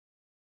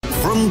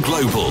from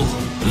Global,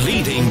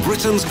 leading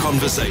Britain's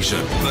conversation,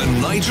 The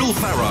Nigel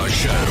Farage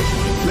Show.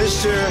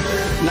 Mr.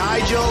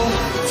 Nigel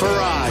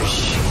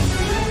Farage.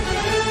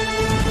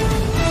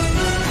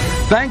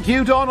 Thank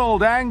you,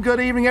 Donald, and good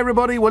evening,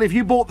 everybody. Well, if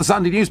you bought the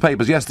Sunday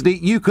newspapers yesterday,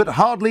 you could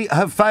hardly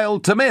have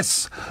failed to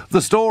miss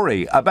the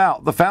story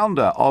about the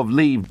founder of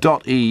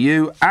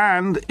Leave.eu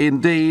and,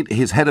 indeed,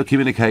 his head of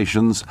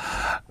communications,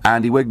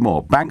 Andy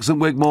Wigmore. Banks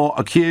and Wigmore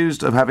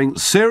accused of having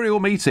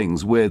serial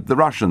meetings with the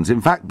Russians, in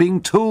fact,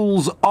 being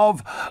tools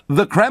of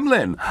the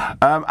Kremlin,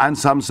 and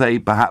some say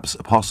perhaps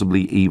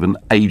possibly even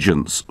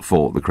agents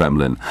for the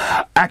Kremlin.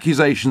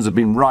 Accusations have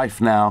been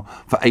rife now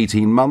for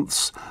 18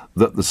 months.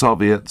 That the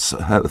Soviets,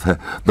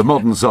 the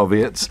modern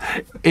Soviets,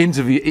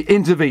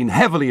 intervened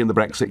heavily in the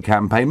Brexit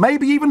campaign,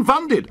 maybe even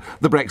funded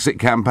the Brexit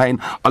campaign.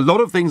 A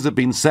lot of things have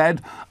been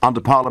said under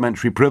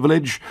parliamentary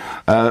privilege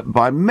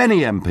by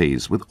many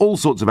MPs with all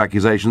sorts of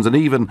accusations and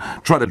even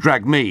try to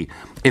drag me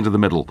into the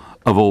middle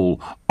of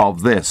all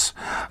of this.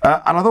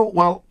 And I thought,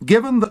 well,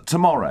 given that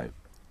tomorrow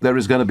there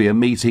is going to be a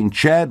meeting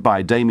chaired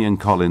by Damian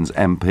Collins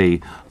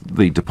MP,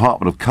 the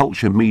Department of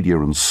Culture, Media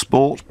and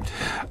Sport,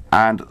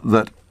 and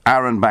that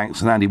Aaron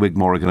Banks and Andy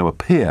Wigmore are going to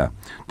appear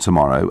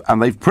tomorrow,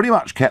 and they've pretty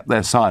much kept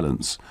their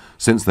silence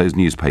since those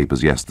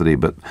newspapers yesterday,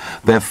 but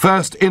their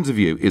first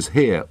interview is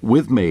here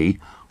with me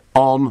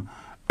on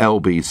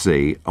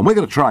LBC, and we're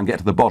going to try and get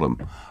to the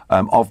bottom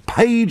of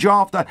page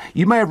after.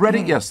 You may have read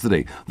it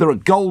yesterday. There are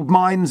gold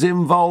mines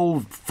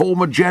involved,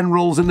 former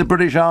generals in the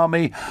British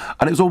Army,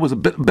 and it was always a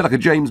bit like a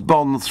James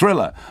Bond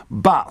thriller,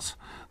 but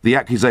the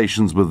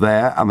accusations were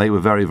there, and they were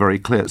very, very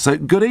clear. So,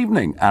 good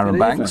evening, Aaron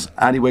Banks,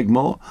 Andy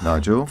Wigmore.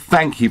 Nigel.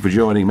 Thank you for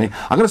joining me.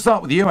 I'm going to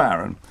start with you,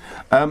 Aaron.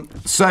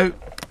 So,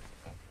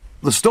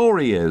 the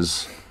story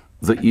is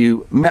that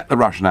you met the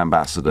Russian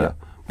ambassador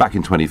back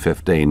in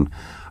 2015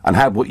 and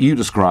had what you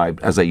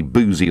described as a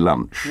boozy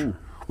lunch.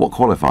 What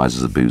qualifies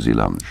as a boozy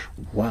lunch?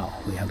 Well,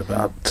 we had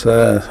about,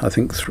 I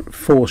think,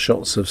 4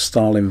 shots of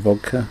Stalin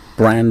vodka,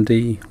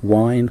 brandy,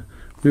 wine.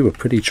 We were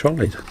pretty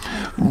trolleyed.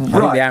 I think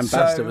the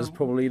ambassador was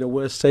probably in a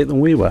worse state than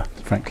we were,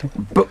 frankly.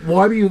 But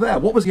why were you there?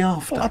 What was he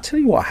after? Well, I'll tell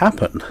you what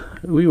happened.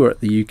 We were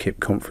at the UKIP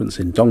conference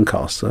in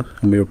Doncaster,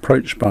 and we were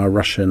approached by a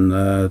Russian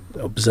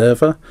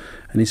observer,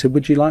 and he said,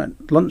 would you like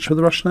lunch with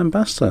the Russian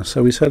ambassador?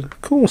 So we said,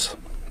 of course.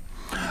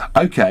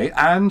 OK,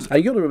 and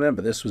You've got to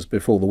remember, this was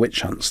before the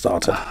witch hunt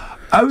started.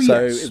 Oh,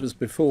 so yes. it was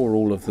before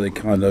all of the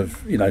kind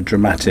of,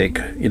 dramatic,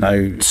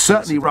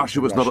 Certainly Russia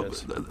was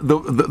not...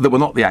 There were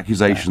not the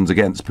accusations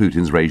against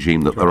Putin's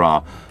regime that there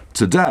are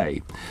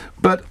today.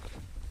 But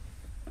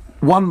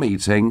one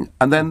meeting,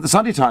 and then the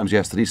Sunday Times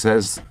yesterday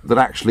says that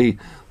actually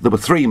there were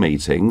 3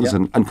 meetings,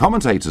 and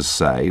commentators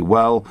say,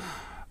 well,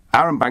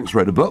 Aaron Banks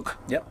wrote a book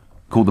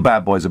called The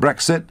Bad Boys of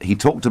Brexit. He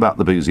talked about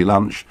the boozy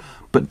lunch,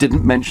 but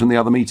didn't mention the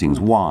other meetings.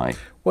 Why?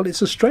 Well,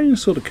 it's a strange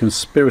sort of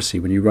conspiracy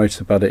when you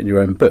wrote about it in your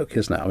own book,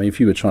 isn't it? I mean, if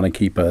you were trying to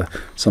keep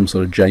some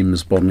sort of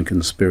James Bond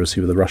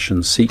conspiracy with a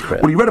Russian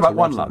secret... Well, you read about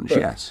one lunch,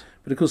 yes.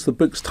 But of course the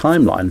book's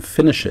timeline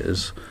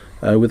finishes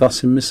with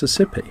us in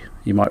Mississippi.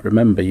 You might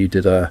remember you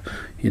did a,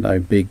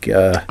 big...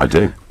 I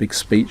do. Big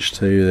speech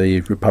to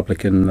the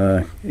Republican,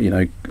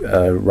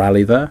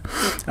 rally there.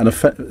 And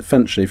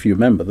eventually, if you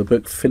remember, the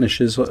book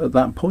finishes at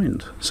that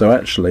point. So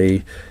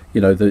actually,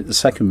 the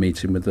second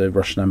meeting with the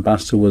Russian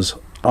ambassador was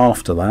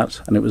after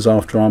that, and it was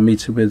after our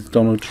meeting with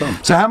Donald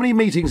Trump. So how many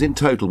meetings in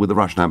total with the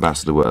Russian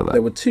ambassador were there?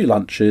 There were 2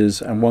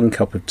 lunches and 1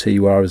 cup of tea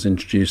where I was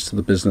introduced to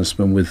the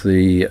businessman with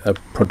the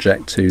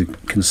project to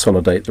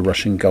consolidate the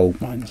Russian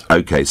gold mines.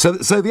 OK, so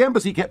the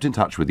embassy kept in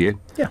touch with you?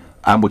 Yeah.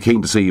 And were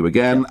keen to see you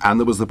again, and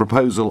there was the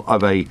proposal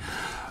of a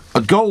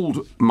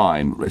gold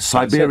mine, a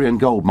Siberian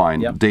gold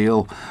mine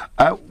deal,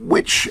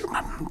 which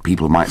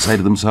people might say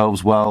to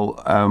themselves, well,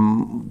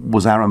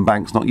 was Aaron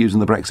Banks not using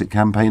the Brexit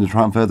campaign to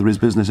try and further his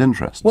business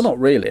interests? Well, not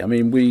really. I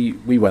mean,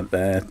 we went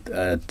there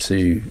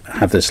to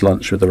have this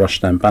lunch with the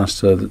Russian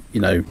ambassador.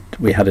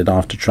 We had it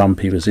after Trump.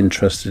 He was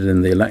interested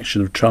in the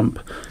election of Trump.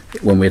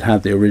 When we'd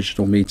had the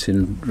original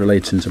meeting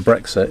relating to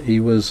Brexit,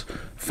 he was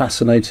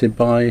fascinated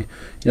by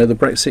the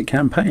Brexit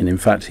campaign. In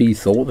fact, he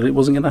thought that it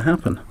wasn't going to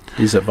happen.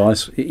 His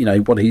advice,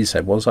 what he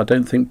said was, I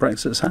don't think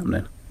Brexit's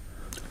happening.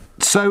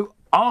 So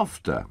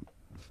after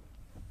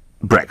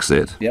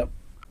Brexit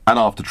and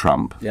after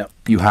Trump,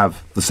 you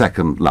have the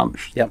second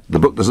lunch. The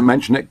book doesn't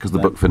mention it because the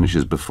book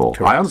finishes before.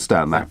 Correct. I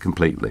understand that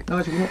completely.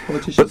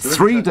 But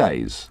 3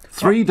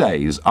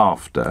 days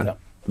after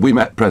we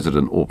met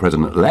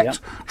President-elect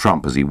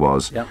Trump as he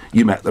was,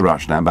 you met the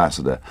Russian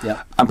ambassador.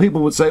 And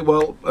people would say,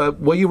 well,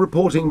 were you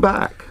reporting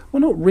back? Well,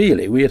 not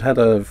really. We had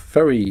a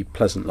very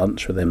pleasant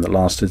lunch with him that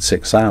lasted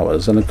 6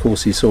 hours, and of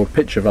course he saw a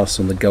picture of us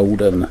on the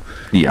golden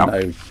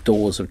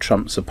doors of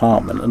Trump's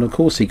apartment, and of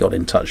course he got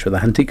in touch with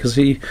Andy because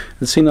he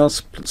had seen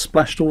us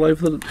splashed all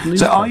over the newspaper.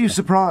 So are you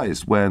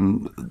surprised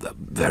when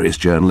various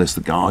journalists,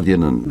 The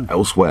Guardian and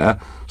elsewhere,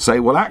 say,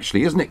 well,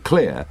 actually, isn't it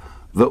clear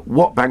that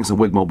what Banks and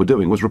Wigmore were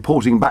doing was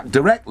reporting back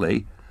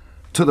directly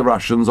to the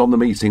Russians on the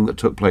meeting that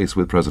took place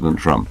with President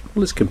Trump?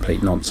 Well, it's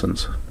complete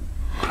nonsense.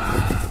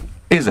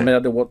 Is it? I mean, I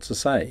don't know what to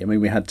say. I mean,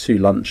 we had 2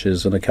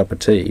 lunches and a cup of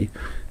tea.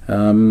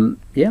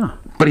 Yeah.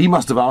 But he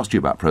must have asked you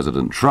about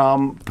President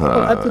Trump,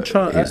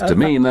 his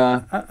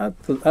demeanour.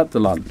 At the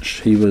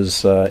lunch, he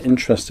was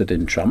interested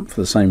in Trump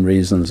for the same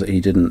reasons that he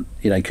didn't,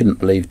 couldn't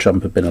believe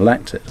Trump had been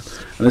elected.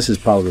 And this is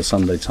part of the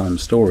Sunday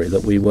Times story,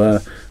 that we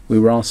were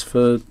asked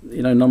for,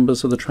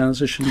 numbers of the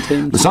transition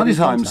team. The Sunday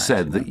Times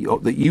said that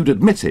you'd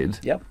admitted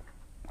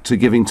to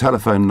giving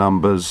telephone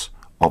numbers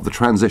of the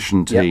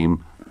transition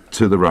team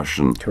to the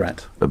Russian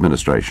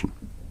administration.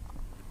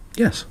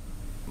 Yes.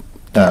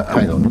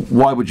 Hang on.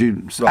 Why would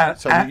you? Right,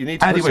 so you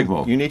need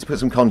to put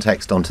some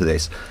context onto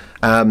this.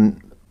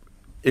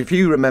 If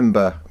you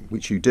remember,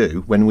 which you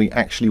do, when we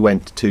actually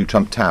went to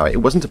Trump Tower,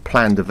 it wasn't a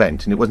planned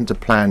event and it wasn't a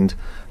planned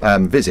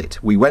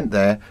visit. We went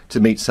there to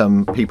meet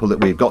some people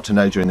that we've got to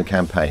know during the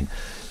campaign.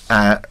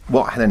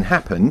 What then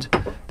happened,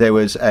 there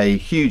was a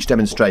huge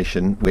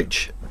demonstration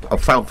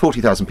of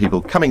 40,000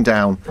 people coming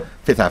down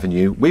Fifth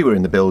Avenue. We were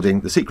in the building.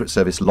 The Secret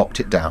Service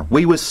locked it down.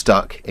 We were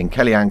stuck in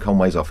Kellyanne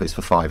Conway's office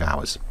for 5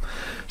 hours.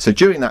 So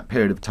during that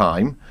period of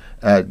time,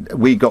 I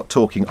got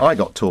talking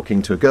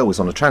to a girl who was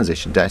on a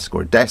transition desk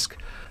or a desk,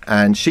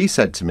 and she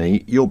said to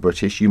me, "You're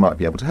British, you might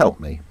be able to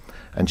help me."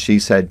 And she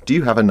said, "Do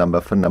you have a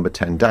number for number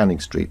 10 Downing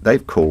Street?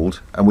 They've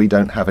called and we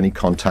don't have any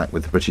contact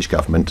with the British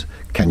government.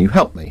 Can you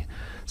help me?"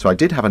 So I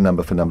did have a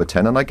number for number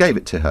 10 and I gave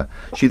it to her.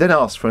 She then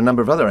asked for a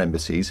number of other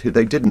embassies who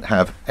they didn't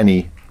have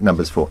any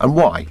numbers for. And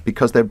why?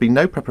 Because there'd been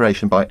no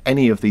preparation by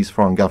any of these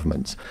foreign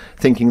governments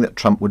thinking that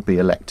Trump would be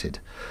elected.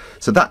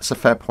 So that's a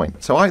fair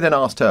point. So I then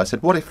asked her, I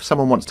said, "What if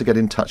someone wants to get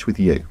in touch with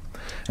you?"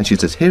 And she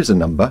says, "Here's a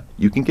number,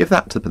 you can give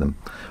that to them."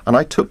 And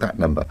I took that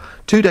number.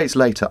 2 days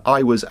later,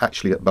 I was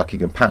actually at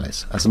Buckingham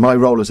Palace. As my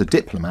role as a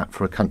diplomat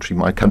for a country,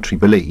 my country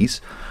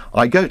Belize,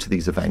 I go to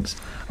these events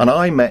and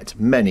I met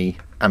many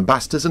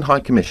ambassadors and high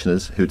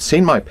commissioners who'd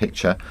seen my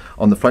picture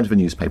on the front of a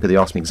newspaper. They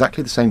asked me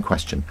exactly the same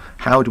question: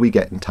 how do we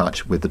get in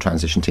touch with the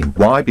transition team?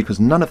 Why? Because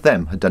none of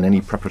them had done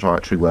any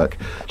preparatory work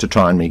to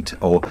try and meet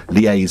or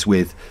liaise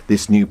with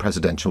this new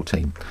presidential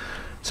team.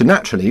 So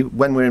naturally,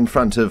 when we're in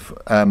front of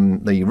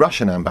the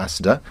Russian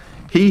ambassador,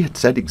 he had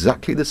said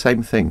exactly the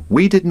same thing.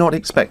 We did not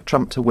expect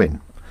Trump to win.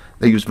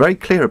 He was very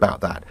clear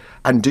about that.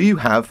 And do you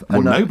have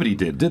Well, nobody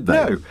did they?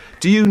 No.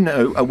 Do you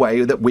know a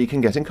way that we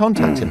can get in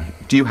contact with him?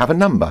 Do you have a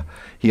number?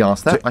 He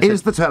asked that. So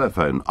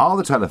are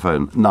the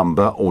telephone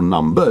number or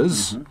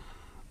numbers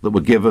that were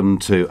given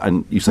to,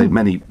 and you say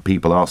many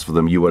people asked for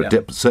them, you were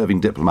a serving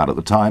diplomat at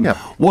the time. Yeah.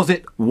 Was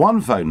it one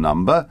phone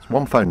number?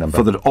 One phone number.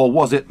 Or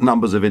was it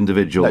numbers of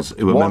individuals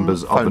who were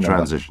members of the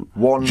transition?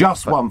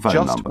 Just one phone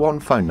number? Just one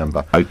phone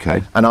number.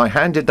 Okay. And I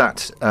handed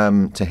that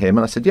to him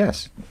and I said,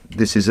 "Yes,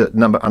 this is a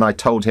number." And I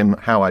told him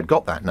how I'd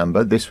got that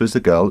number. This was the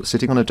girl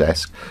sitting on a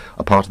desk,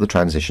 a part of the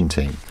transition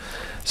team.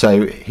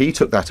 So he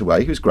took that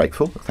away. He was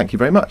grateful. "Thank you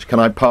very much. Can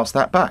I pass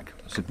that back?"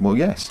 I said, "Well,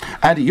 yes."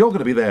 Andy, you're going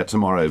to be there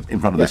tomorrow in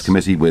front of this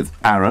committee with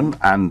Aaron,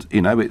 and,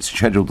 it's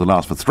scheduled to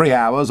last for 3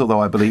 hours,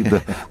 although I believe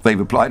that they've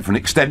applied for an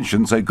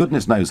extension, so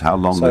goodness knows how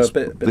long this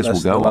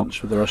will go on.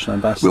 Lunch with the Russian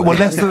ambassador. Well,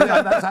 that's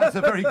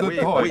a very good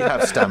point. We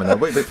have stamina.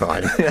 We'll be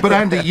fine. But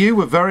Andy, you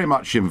were very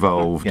much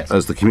involved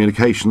as the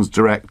communications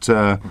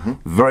director,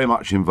 very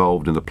much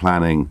involved in the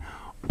planning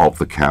of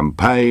the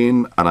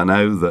campaign, and I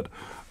know that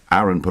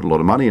Aaron put a lot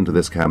of money into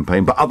this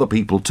campaign, but other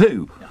people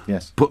too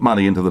put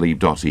money into the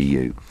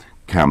Leave.eu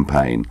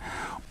campaign.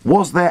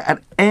 Was there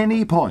at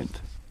any point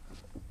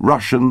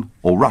Russian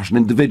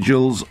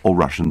individuals or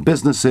Russian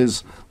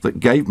businesses that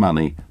gave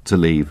money to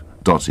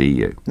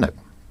Leave.eu? No.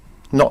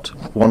 Not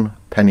one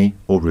penny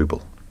or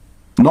ruble.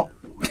 Not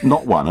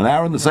one. And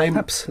Aaron, the same?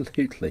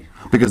 Absolutely.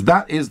 Because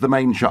that is the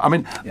main I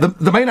mean,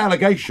 the main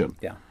allegation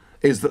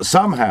is that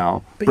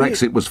somehow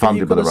Brexit was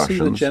funded by the Russians.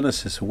 See the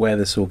genesis of where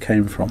this all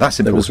came from. That's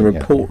there was a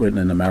report written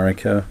in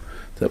America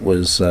that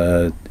was,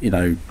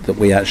 that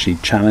we actually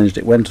challenged.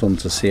 It went on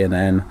to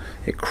CNN.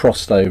 It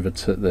crossed over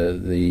to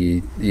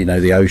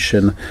the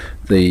ocean.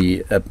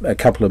 A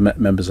couple of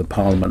members of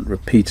Parliament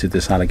repeated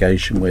this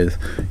allegation with,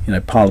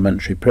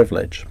 parliamentary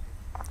privilege,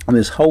 and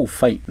this whole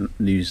fake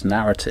news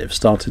narrative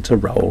started to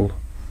roll,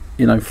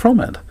 from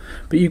it.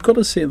 But you've got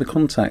to see in the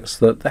context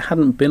that there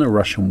hadn't been a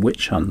Russian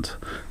witch hunt.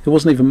 It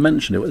wasn't even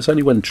mentioned. It was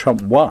only when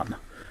Trump won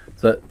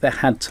that there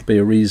had to be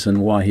a reason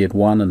why he had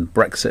won and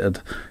Brexit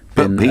had.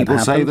 But people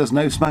say there's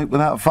no smoke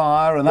without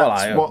fire, and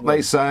that's what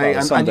they say.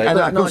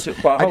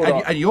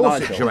 And your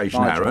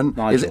situation, Aaron,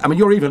 is, I mean,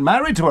 you're even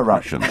married to a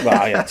Russian. Well,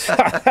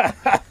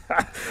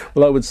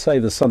 I would say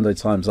the Sunday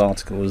Times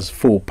article was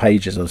 4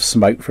 pages of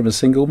smoke from a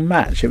single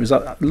match. It was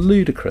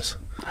ludicrous.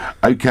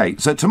 Okay,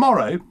 so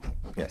tomorrow,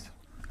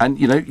 and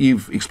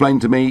you've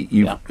explained to me,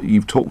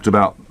 you've talked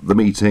about the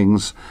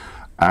meetings,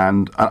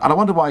 and I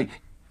wonder why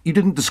you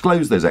didn't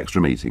disclose those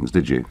extra meetings,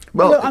 did you?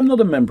 Well, I'm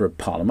not a member of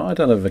Parliament. I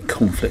don't have a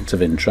conflict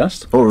of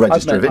interest. Or a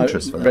register of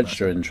interest.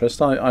 Register of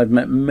interest. I've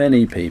met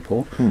many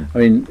people. I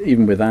mean,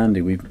 even with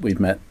Andy,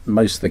 we've met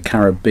most of the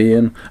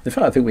Caribbean. In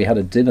fact, I think we had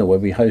a dinner where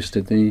we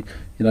hosted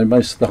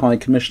most of the High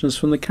Commissioners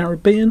from the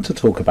Caribbean to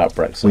talk about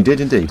Brexit. We did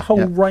indeed. A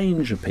whole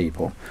range of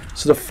people.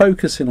 Sort of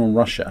focusing on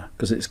Russia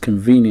because it's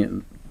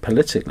convenient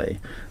politically.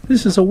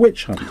 This is a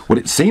witch hunt. Well,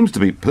 it seems to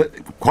be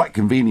quite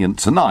convenient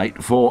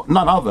tonight for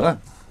none other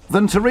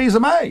than Theresa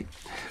May,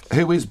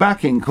 who is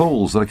backing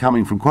calls that are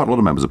coming from quite a lot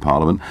of members of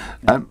Parliament.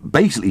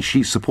 Basically,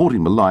 she's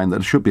supporting the line that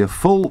there should be a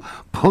full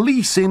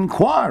police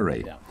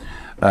inquiry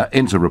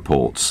into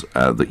reports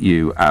that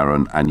you,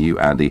 Aaron, and you,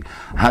 Andy,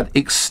 had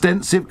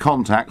extensive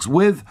contacts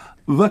with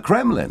the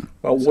Kremlin.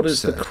 Well, what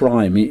is the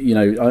crime? You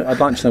know, I'd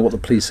like to know what the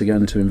police are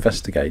going to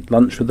investigate.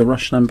 Lunch with the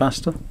Russian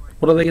ambassador?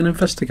 What are they going to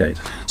investigate?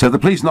 So the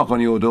police knock on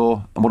your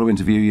door and want to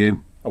interview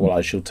you? Well,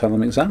 I shall tell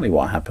them exactly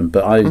what happened,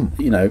 but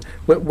you know,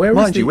 where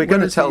Mind is you, we're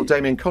going to tell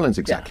Damien Collins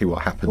exactly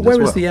what happened. Where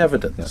is the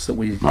evidence that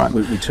we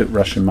took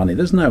Russian money?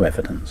 There's no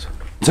evidence.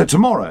 So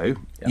tomorrow,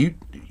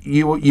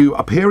 you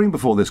appearing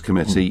before this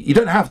committee. You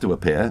don't have to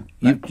appear.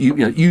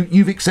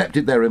 You've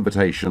accepted their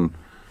invitation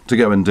to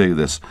go and do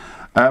this.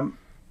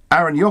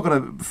 Aaron, you're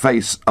going to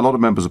face a lot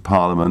of members of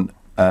Parliament,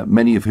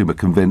 many of whom are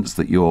convinced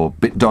that you're a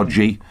bit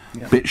dodgy,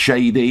 a bit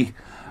shady,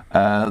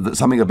 that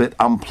something a bit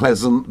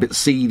unpleasant, a bit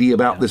seedy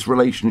about this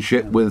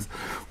relationship with,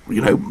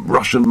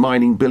 Russian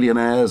mining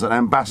billionaires and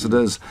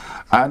ambassadors.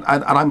 And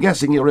I'm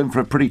guessing you're in for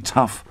a pretty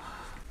tough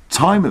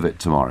time of it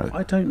tomorrow.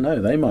 I don't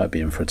know. They might be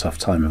in for a tough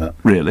time of it.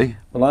 Really?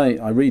 Well,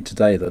 I read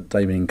today that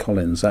Damien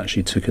Collins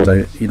actually took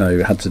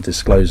had to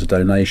disclose a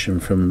donation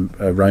from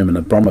Roman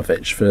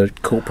Abramovich for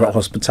corporate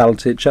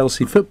hospitality at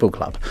Chelsea Football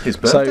Club. His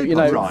birthday.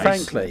 So,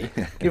 frankly,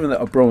 given that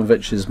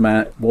Abramovich's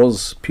man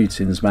was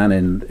Putin's man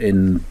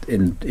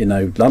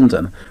in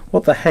London,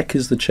 what the heck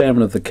is the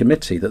chairman of the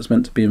committee that's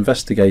meant to be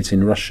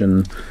investigating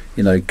Russian,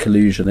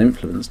 collusion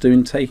influence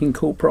taking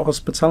corporate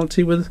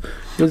hospitality with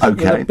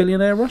a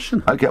billionaire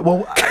Russian? Okay,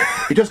 well,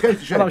 it just goes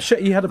to show. Well,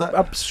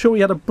 I'm sure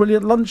he had a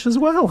brilliant lunch as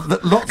well.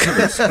 That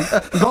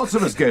lots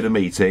of us go to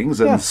meetings,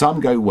 and some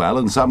go well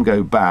and some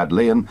go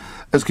badly. And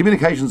as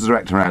communications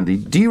director, Andy,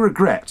 do you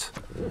regret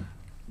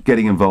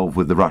getting involved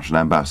with the Russian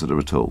ambassador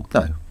at all?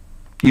 No.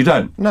 You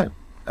don't? No.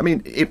 I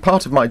mean,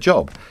 part of my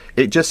job.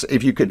 It just,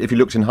 if you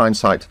looked in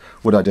hindsight,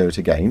 would I do it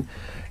again?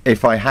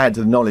 If I had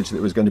the knowledge that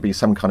there was going to be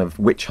some kind of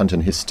witch hunt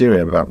and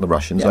hysteria about the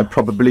Russians, I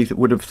probably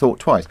would have thought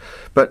twice.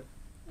 But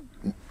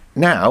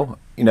now,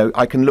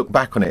 I can look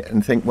back on it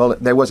and think, well,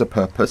 there was a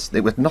purpose.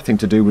 It was nothing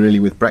to do really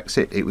with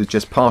Brexit. It was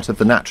just part of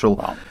the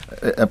natural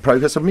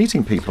progress of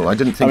meeting people. I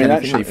didn't think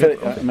anything.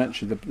 I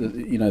mentioned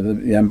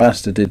the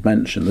ambassador did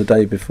mention the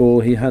day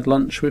before he had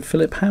lunch with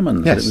Philip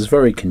Hammond. Yes. It was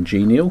very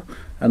congenial,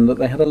 and that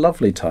they had a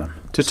lovely time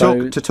to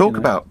talk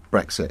about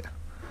Brexit.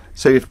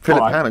 So if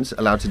Philip Hammond's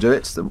allowed to do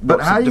it, but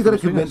how are you going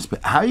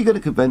to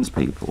convince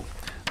people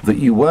that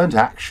you weren't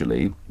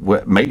actually,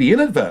 maybe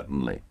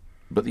inadvertently,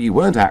 but that you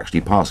weren't actually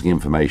passing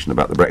information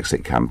about the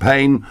Brexit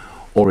campaign,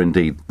 or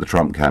indeed the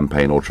Trump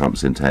campaign or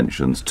Trump's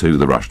intentions, to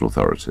the Russian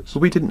authorities?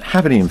 Well, we didn't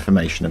have any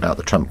information about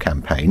the Trump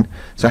campaign,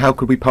 so how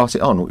could we pass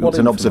it on? It was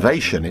an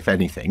observation, if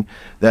anything.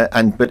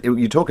 But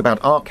you talk about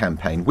our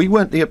campaign. We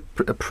weren't the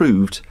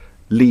approved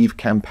Leave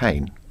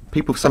campaign.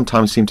 People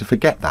sometimes seem to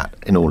forget that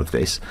in all of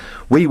this.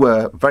 We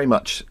were very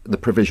much the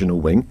provisional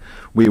wing.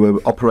 We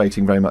were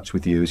operating very much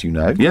with you, as you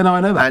know. Yeah, no,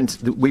 I know that. And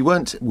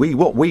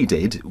what we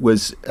did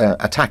was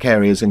attack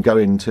areas and go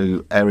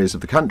into areas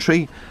of the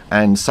country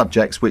and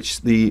subjects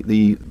which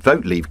the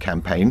Vote Leave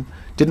campaign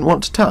didn't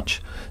want to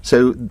touch.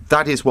 So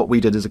that is what we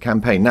did as a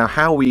campaign. Now,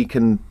 how we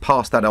can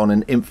pass that on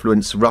and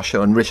influence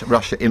Russia and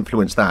Russia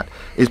influence that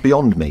is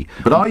beyond me.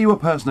 But are you a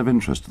person of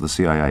interest to the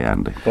CIA,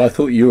 Andy? Well, I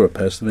thought you were a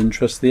person of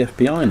interest to the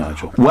FBI,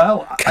 Nigel.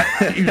 Well,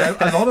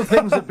 a lot of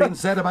things have been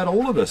said about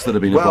all of us that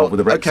have been involved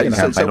with the Brexit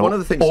campaign, so one of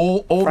the things,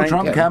 or the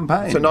Trump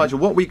campaign. So, Nigel,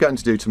 what are we going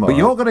to do tomorrow? But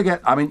you're going to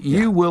get,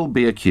 you will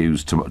be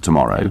accused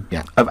tomorrow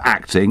of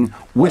acting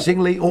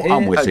wittingly or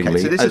unwittingly.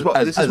 Okay, so this is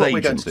what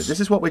we're going to do.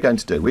 This is what we're going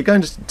to do. We're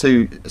going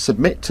to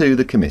submit to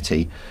the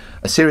committee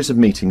a series of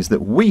meetings that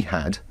we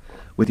had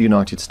with the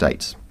United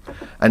States.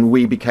 And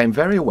we became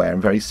very aware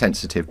and very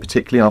sensitive,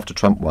 particularly after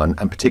Trump won,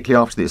 and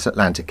particularly after this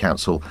Atlantic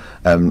Council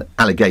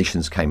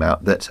allegations came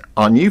out, that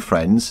our new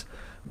friends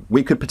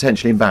we could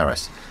potentially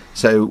embarrass.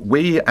 So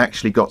we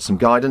actually got some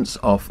guidance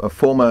of a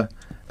former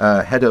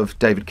head of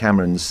David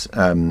Cameron's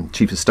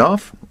chief of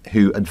staff,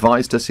 who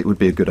advised us it would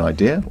be a good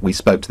idea. We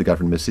spoke to the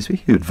governor of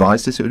Mississippi, who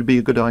advised us it would be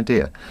a good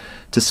idea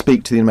to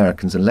speak to the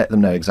Americans and let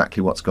them know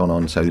exactly what's gone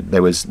on, so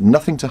there was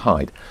nothing to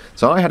hide.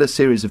 So I had a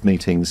series of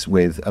meetings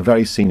with a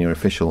very senior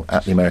official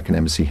at the American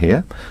embassy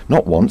here,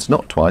 not once,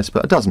 not twice,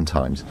 but a dozen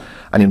times.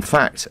 And in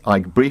fact, I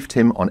briefed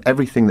him on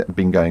everything that had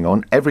been going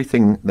on,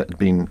 everything that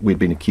we'd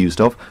been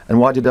accused of. And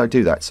why did I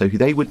do that? So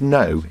they would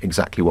know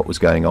exactly what was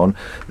going on.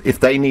 If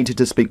they needed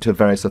to speak to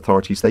various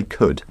authorities, they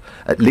could.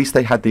 At least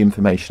they had the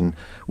information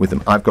with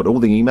them. I've got all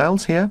the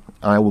emails here.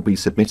 I will be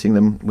submitting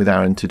them with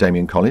Aaron to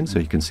Damien Collins so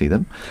he can see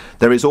them.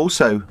 There is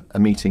also a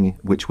meeting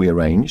which we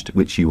arranged,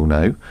 which you will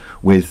know,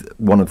 with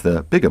one of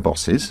the bigger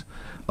bosses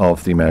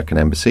of the American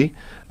embassy,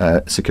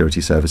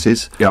 security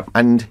services,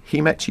 and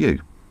he met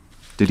you.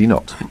 did he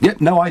not? Yeah,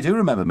 no, I do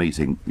remember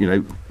meeting,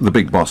 the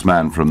big boss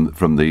man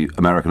from the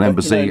American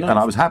embassy, and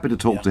I was happy to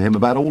talk to him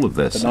about all of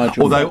this,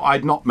 although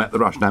I'd not met the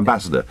Russian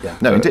ambassador. Yeah.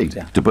 No, indeed.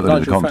 To put that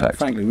into context.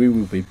 Frankly, we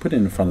will be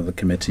putting in front of the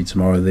committee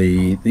tomorrow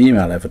the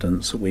email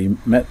evidence that we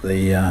met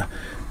the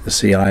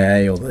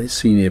CIA or the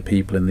senior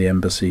people in the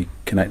embassy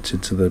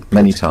connected to the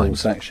political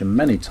section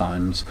many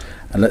times,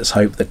 and let's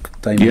hope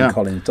that Damien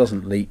Collins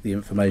doesn't leak the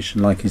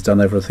information like he's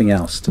done everything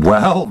else today.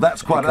 Well,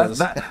 that's quite a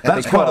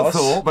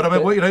thought, but I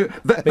mean,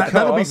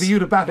 that'll be for you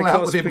to battle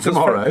out with him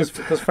tomorrow.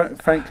 Because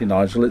frankly,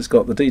 Nigel, it's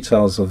got the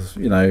details of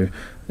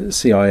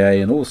CIA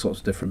and all sorts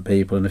of different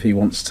people, and if he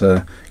wants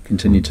to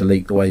continue to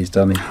leak the way he's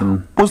done, he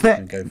can.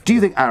 Do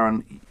you think,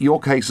 Aaron, your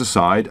case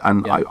aside,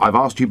 and I've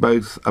asked you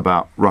both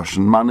about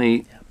Russian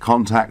money,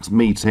 contacts,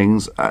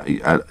 meetings,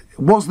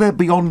 was there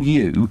beyond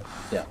you?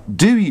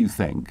 Do you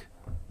think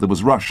there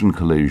was Russian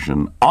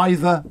collusion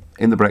either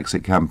in the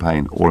Brexit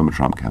campaign or in the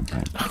Trump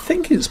campaign? I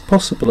think it's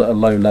possible at a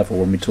low level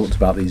when we talked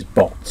about these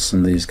bots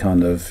and these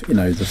kind of,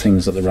 the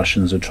things that the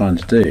Russians are trying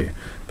to do,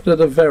 but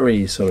at a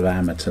very sort of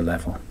amateur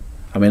level.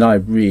 I mean, I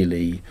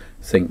really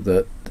think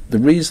that the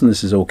reason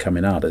this is all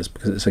coming out is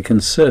because it's a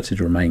concerted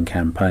Remain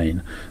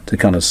campaign to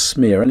kind of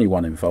smear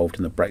anyone involved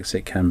in the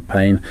Brexit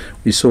campaign.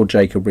 We saw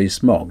Jacob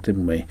Rees-Mogg,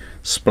 didn't we,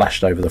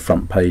 splashed over the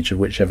front page of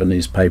whichever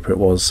newspaper it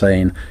was,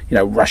 saying,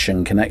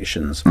 Russian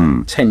connections,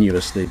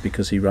 tenuously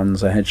because he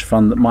runs a hedge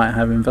fund that might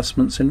have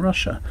investments in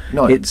Russia.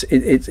 No.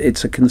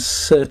 It's a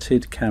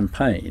concerted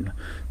campaign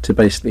to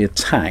basically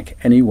attack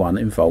anyone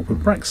involved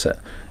with Brexit.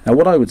 Now,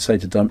 what I would say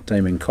to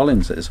Damien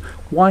Collins is,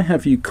 why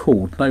have you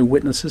called no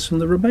witnesses from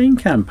the Remain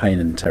campaign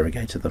and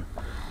interrogated them?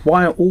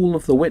 Why are all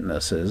of the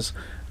witnesses,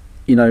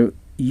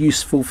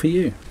 useful for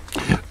you?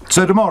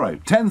 So tomorrow,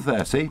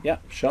 10:30. Yeah,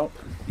 sharp.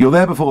 You're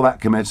there before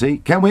that committee.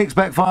 Can we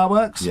expect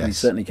fireworks? Yes. We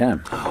certainly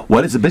can.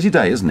 Well, it's a busy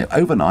day, isn't it?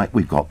 Overnight,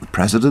 we've got the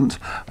President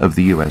of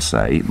the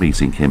USA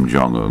meeting Kim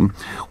Jong-un.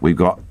 We've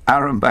got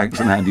Aaron Banks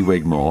and Andy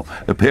Wigmore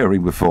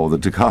appearing before the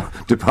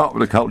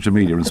Department of Culture,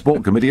 Media and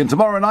Sport Committee. And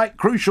tomorrow night,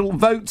 crucial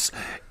votes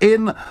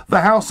in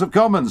the House of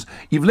Commons.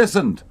 You've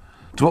listened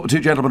to what the two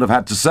gentlemen have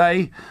had to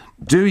say.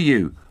 Do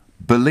you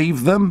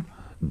believe them?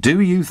 Do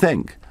you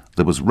think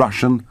there was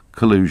Russian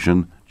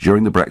collusion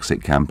during the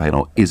Brexit campaign,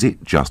 or is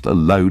it just a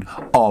load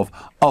of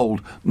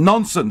old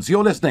nonsense?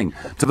 You're listening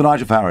to the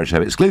Nigel Farage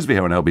Show, exclusively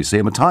here on LBC,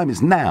 and the time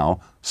is now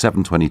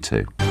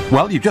 7:22.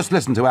 Well, you've just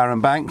listened to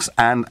Aaron Banks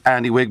and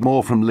Andy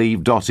Wigmore from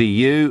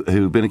Leave.eu,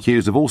 who've been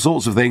accused of all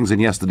sorts of things in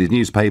yesterday's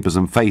newspapers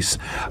and face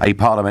a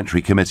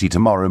parliamentary committee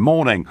tomorrow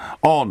morning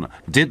on,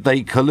 did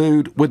they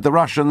collude with the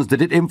Russians?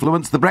 Did it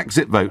influence the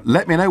Brexit vote?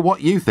 Let me know what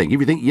you think. If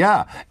you think,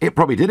 it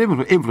probably did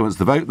influence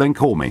the vote, then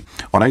call me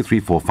on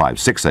 0345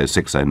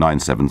 6060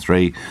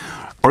 973.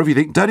 Or if you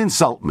think, don't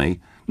insult me,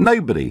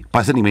 nobody,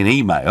 by sending me an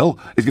email,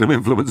 is going to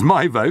influence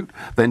my vote,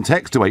 then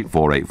text to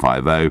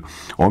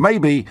 84850. Or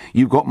maybe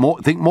you've got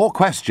more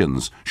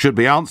questions should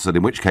be answered,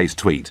 in which case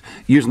tweet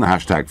using the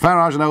hashtag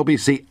Farage and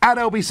LBC at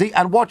LBC,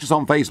 and watch us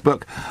on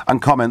Facebook and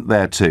comment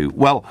there too.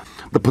 Well,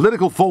 the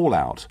political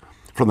fallout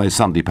from those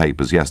Sunday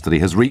papers yesterday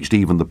has reached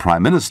even the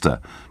Prime Minister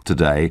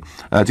today.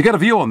 To get a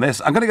view on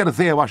this, I'm going to go to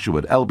Theo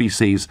Usherwood,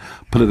 LBC's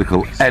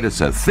political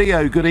editor.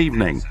 Theo, good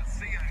evening.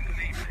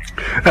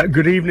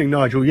 Good evening,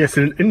 Nigel. Yes,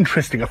 a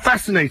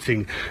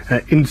fascinating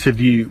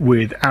interview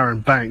with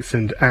Aaron Banks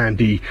and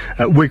Andy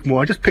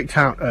Wigmore. I just picked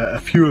out a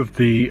few of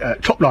the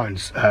top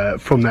lines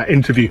from that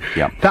interview.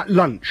 Yep. That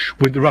lunch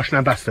with the Russian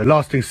ambassador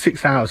lasting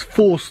 6 hours,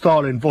 4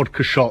 Stalin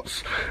vodka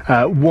shots,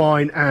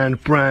 wine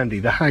and brandy.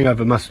 The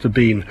hangover must have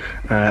been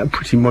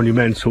pretty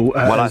monumental.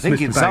 Well, I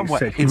think in some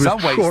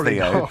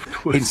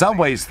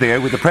ways, Theo,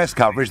 with the press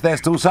coverage, they're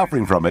still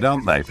suffering from it,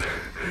 aren't they?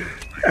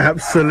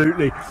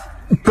 Absolutely.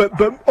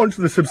 But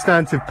onto the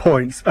substantive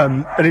points,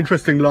 an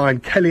interesting line,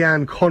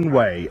 Kellyanne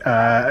Conway,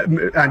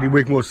 Andy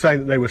Wigmore saying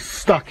that they were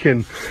stuck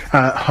in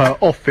her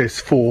office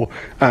for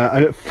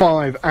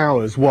 5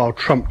 hours while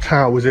Trump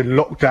Tower was in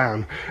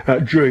lockdown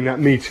during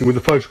that meeting, with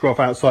a photograph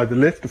outside the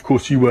lift. Of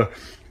course, you were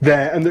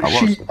there, and that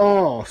she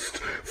asked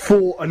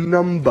for a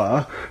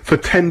number for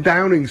 10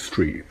 Downing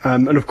Street.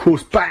 And of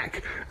course,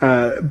 back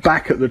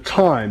at the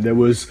time, there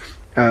was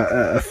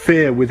a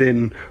fear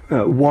within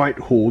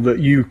Whitehall that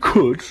you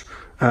could...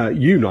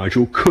 you,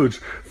 Nigel, could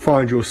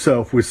find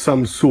yourself with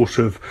some sort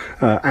of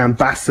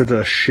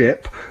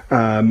ambassadorship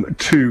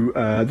to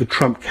the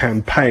Trump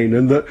campaign,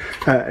 and that,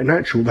 in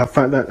actual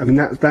fact,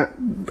 that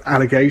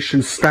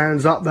allegation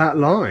stands up that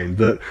line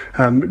that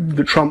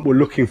the Trump were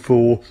looking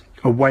for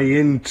a way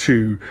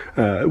into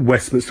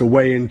Westminster, a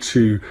way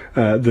into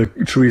the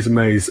Theresa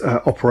May's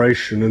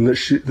operation, and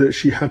that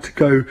she had to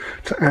go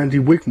to Andy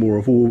Wigmore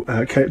of all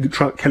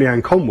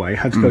Kellyanne Conway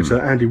had to go to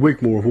Andy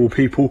Wigmore of all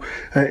people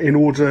in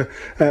order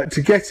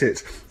to get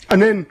it.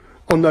 And then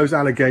on those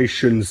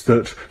allegations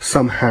that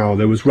somehow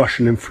there was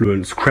Russian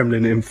influence,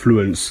 Kremlin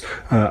influence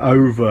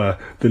over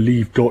the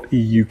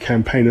Leave.eu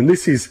campaign. And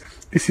this is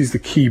the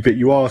key bit.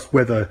 You asked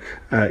whether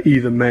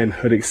either men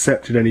had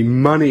accepted any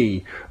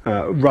money,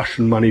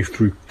 Russian money,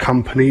 through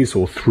companies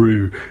or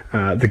through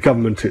the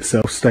government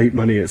itself, state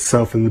money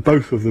itself, and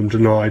both of them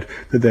denied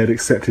that they had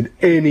accepted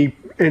any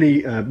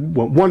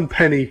 1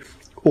 penny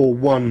or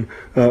 1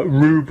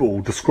 ruble,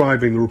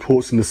 describing the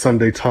reports in the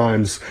Sunday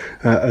Times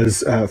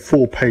as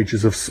 4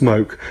 pages of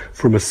smoke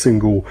from a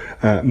single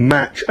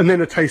match. And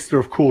then a taster,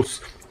 of course,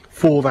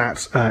 for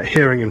that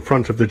hearing in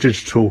front of the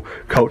Digital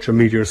Culture,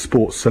 Media and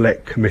Sports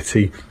Select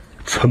Committee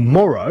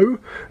tomorrow,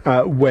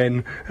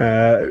 when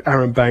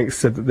Aaron Banks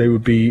said that they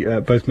would be,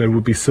 both men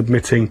would be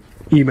submitting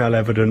email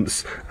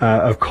evidence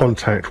of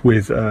contact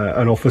with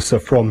an officer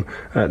from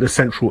the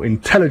Central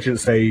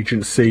Intelligence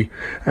Agency,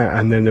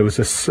 and then there was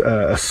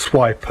a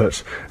swipe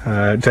at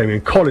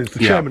Damien Collins, the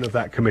chairman of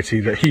that committee,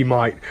 that he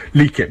might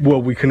leak it.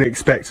 Well, we can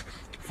expect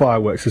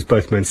fireworks, as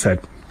both men said.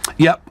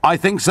 Yep, I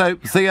think so.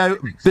 Theo,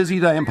 busy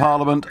day in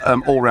Parliament,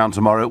 all round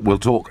tomorrow. We'll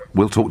talk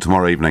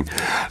tomorrow evening.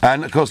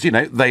 And, of course,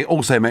 they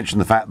also mentioned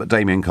the fact that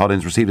Damien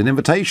Collins received an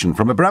invitation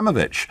from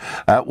Abramovich.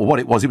 What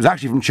it was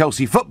actually from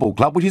Chelsea Football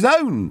Club, which is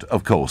owned,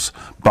 of course,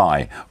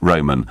 by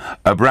Roman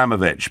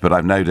Abramovich. But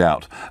I've no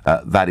doubt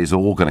that is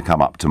all going to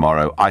come up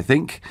tomorrow. I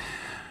think,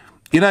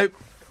 I know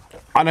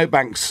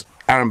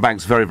Aaron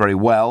Banks very, very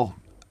well,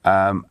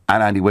 and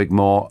Andy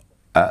Wigmore.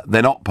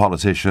 They're not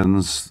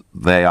politicians.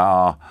 They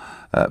are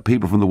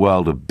people from the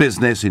world of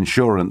business,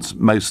 insurance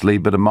mostly,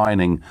 but of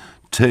mining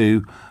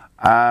too.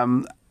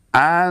 And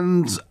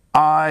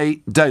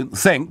I don't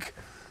think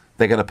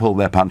they're going to pull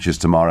their punches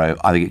tomorrow.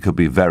 I think it could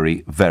be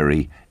very,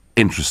 very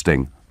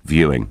interesting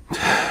viewing.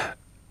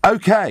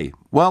 OK,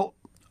 well,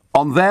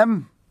 on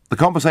them, the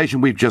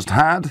conversation we've just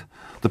had,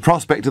 the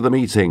prospect of the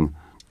meeting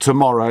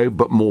tomorrow,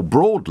 but more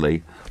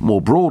broadly,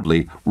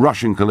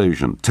 Russian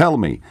collusion. Tell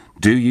me,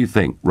 do you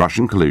think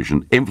Russian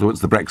collusion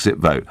influenced the Brexit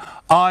vote?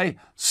 I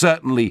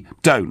certainly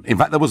don't. In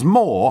fact, there was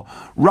more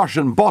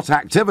Russian bot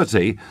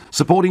activity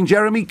supporting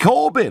Jeremy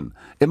Corbyn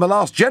in the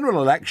last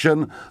general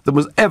election than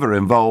was ever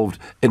involved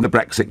in the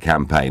Brexit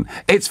campaign.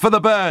 It's for the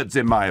birds,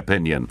 in my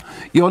opinion.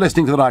 You're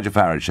listening to The Nigel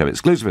Farage Show,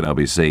 exclusive in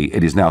LBC.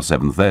 It is now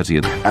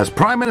 7:30. As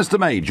Prime Minister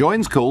May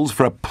joins calls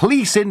for a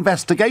police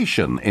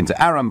investigation into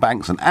Aaron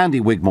Banks and Andy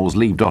Wigmore's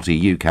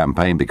Leave.eu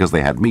campaign because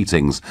they had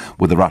meetings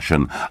with the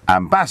Russian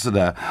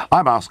ambassador,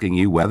 I'm asking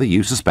you whether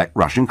you suspect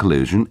Russian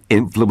collusion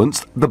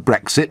influenced the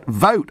Brexit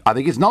vote. I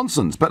think it's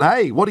nonsense, but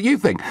hey, what do you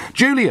think?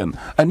 Julian,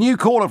 a new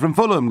caller from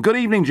Fulham. Good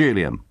evening,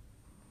 Julian.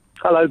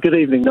 Hello, good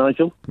evening,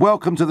 Nigel.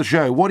 Welcome to the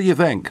show. What do you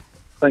think?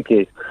 Thank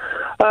you.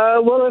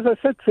 Well, as I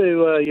said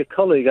to your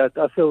colleague,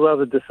 I feel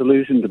rather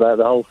disillusioned about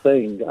the whole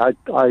thing.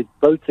 I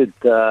voted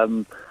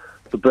for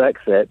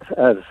Brexit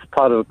as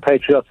part of a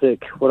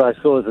patriotic, what I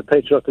saw as a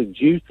patriotic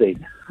duty.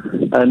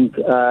 And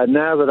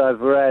now that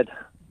I've read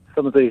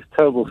some of these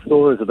terrible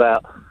stories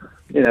about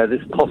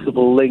this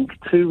possible link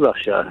to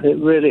Russia, it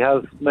really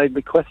has made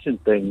me question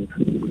things.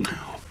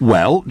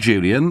 Well,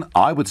 Julian,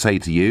 I would say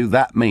to you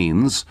that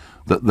means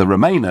that the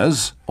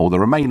Remainers, or the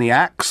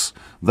Remainiacs,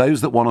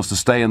 those that want us to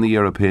stay in the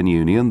European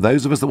Union,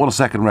 those of us that want a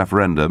second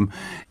referendum,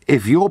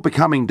 if you're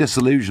becoming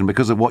disillusioned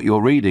because of what you're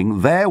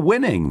reading, they're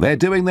winning. They're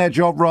doing their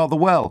job rather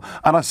well.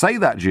 And I say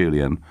that,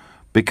 Julian,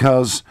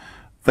 because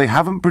they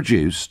haven't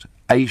produced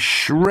a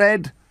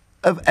shred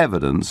of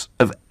evidence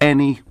of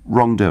any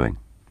wrongdoing.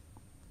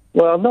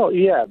 Well, not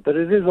yet, but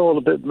it is all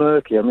a bit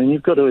murky. I mean,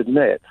 you've got to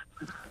admit,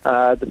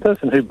 the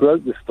person who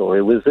broke the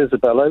story was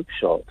Isabel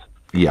Oakeshott,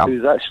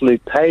 who's actually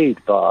paid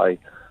by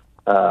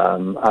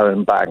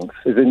Aaron Banks,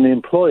 is in the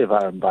employ of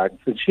Aaron Banks,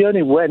 and she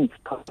only went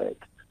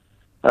public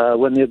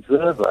when the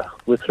Observer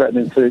was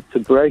threatening to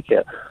break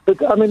it.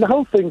 But, I mean, the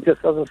whole thing,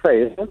 just as I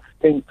say, it does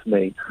stink to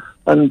me,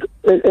 and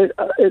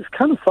it's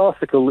kind of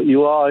farcical that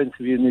you are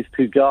interviewing these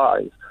two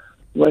guys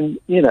when,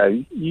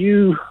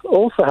 you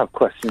also have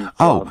questions.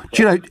 Oh,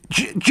 do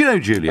you know,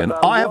 Julian,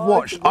 I have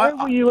watched...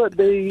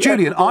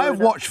 Julian, I have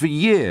watched for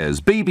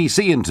years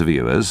BBC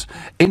interviewers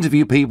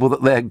interview people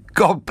that they're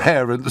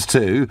godparents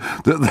to,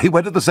 that they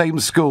went to the same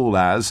school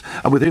as,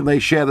 and with whom they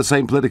share the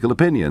same political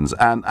opinions.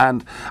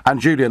 And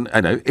Julian,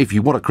 if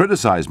you want to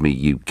criticise me,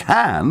 you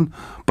can,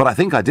 but I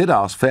think I did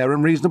ask fair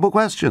and reasonable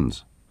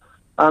questions.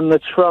 And the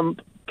Trump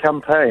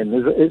campaign,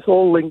 it's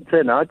all linked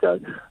in.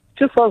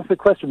 Just answer the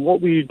question, what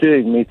were you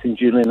doing meeting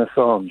Julian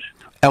Assange?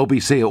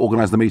 LBC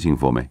organised the meeting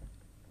for me.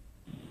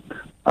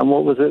 And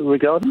what was it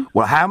regarding?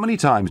 Well, how many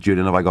times,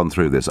 Julian, have I gone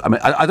through this? I mean,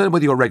 I don't know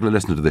whether you're a regular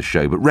listener to this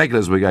show, but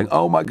regulars were going,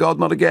 oh my God,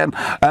 not again.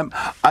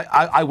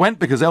 I went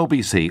because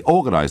LBC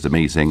organised a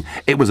meeting.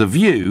 It was a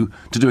view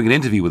to doing an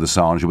interview with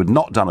Assange, who had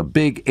not done a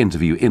big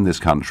interview in this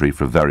country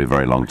for a very,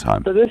 very long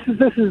time. But this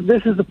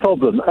is the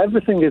problem.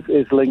 Everything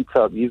is linked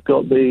up. You've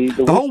got the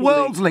whole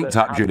world's linked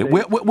up, Julian.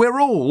 We're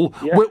all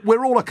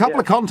a couple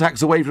of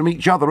contacts away from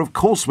each other. Of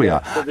course we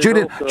are.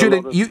 So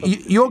Julian,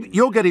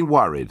 you're getting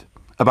worried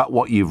about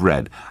what you've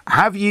read.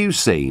 Have you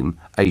seen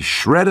a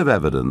shred of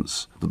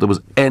evidence that there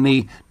was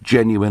any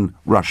genuine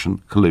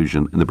Russian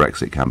collusion in the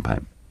Brexit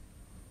campaign?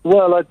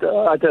 Well,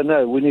 I don't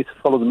know. We need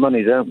to follow the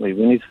money, don't we?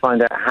 We need to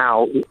find out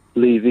how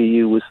Leave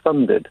EU was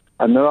funded.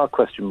 And there are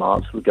question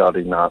marks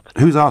regarding that.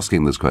 Who's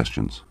asking those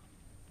questions?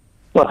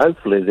 Well,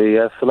 hopefully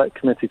the Select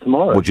Committee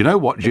tomorrow. Well, do you know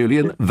what,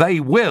 Julian? They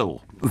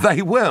will.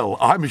 They will.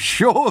 I'm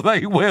sure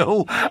they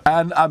will.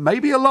 And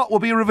maybe a lot will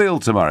be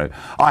revealed tomorrow.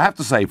 I have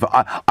to say,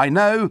 I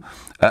know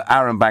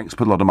Aaron Banks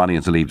put a lot of money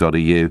into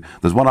Leave.eu.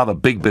 There's one other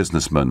big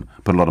businessman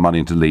put a lot of money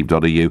into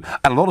Leave.eu.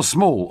 And a lot of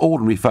small,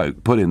 ordinary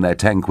folk put in their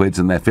 10 quids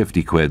and their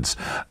 50 quids.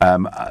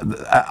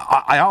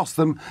 I asked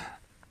them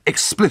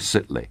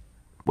explicitly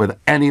whether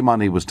any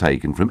money was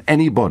taken from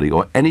anybody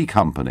or any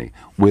company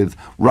with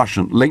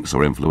Russian links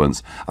or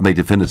influence, and they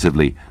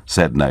definitively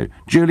said no.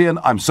 Julian,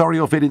 I'm sorry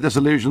you're feeling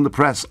disillusioned. The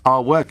press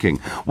are working.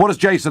 What does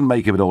Jason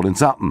make of it all in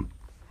Sutton?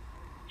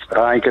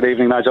 Hi, good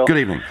evening, Nigel. Good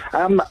evening.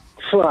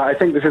 Well, I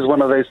think this is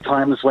one of those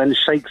times when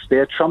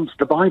Shakespeare trumps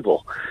the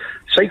Bible.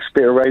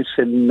 Shakespeare wrote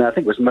in, I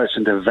think it was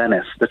Merchant of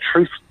Venice, it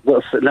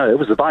was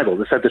the Bible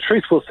that said, the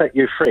truth will set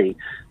you free.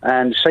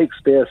 And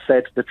Shakespeare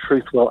said, the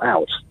truth will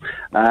out.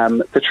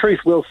 The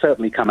truth will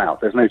certainly come out.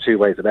 There's no two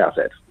ways about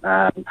it.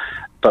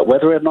 But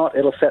whether or not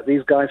it'll set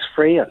these guys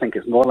free, I think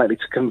it's more likely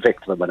to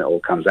convict them when it all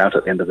comes out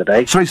at the end of the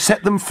day. Sorry,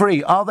 set them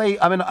free. Are they,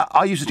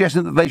 are you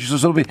suggesting that they should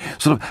sort of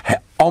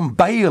on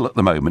bail at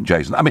the moment,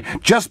 Jason? I mean,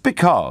 just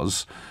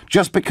because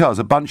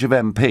a bunch of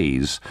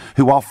MPs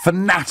who are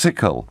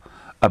fanatical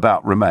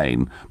about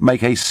Remain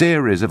make a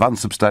series of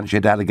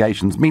unsubstantiated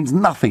allegations means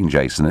nothing,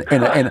 Jason,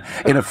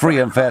 in a free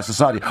and fair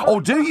society.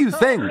 Or do you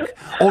think,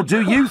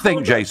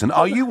 Jason,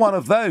 are you one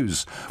of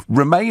those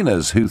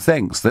Remainers who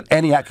thinks that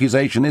any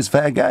accusation is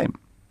fair game?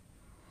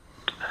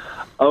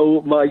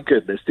 Oh, my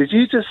goodness. Did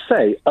you just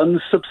say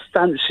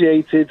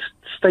unsubstantiated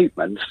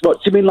statements? What,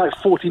 do you mean like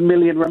 40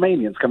 million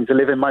Romanians coming to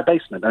live in my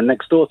basement and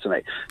next door to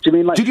me? Do you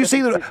mean like... Did you see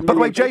that? By the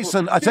way,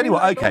 Jason, I tell you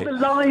what, okay.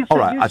 All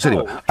right, I tell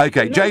you what.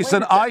 Okay,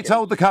 Jason, I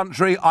told the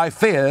country I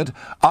feared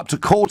up to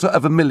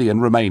 250,000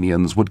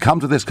 Romanians would come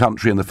to this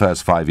country in the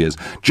first 5 years.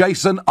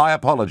 Jason, I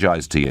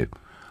apologise to you.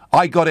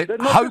 I got it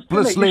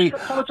hopelessly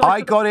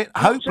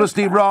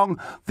wrong.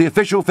 The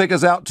official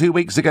figures out 2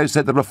 weeks ago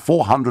said there were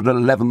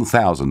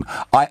 411,000.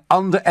 I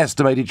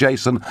underestimated,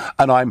 Jason,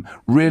 and I'm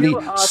really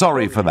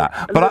sorry for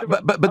that.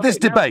 But this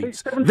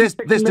debate,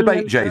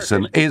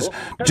 Jason, is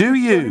do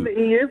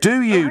you,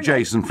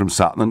 Jason from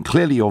Sutton, and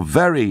clearly you're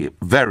very,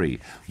 very,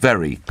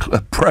 very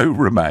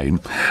pro-Remain,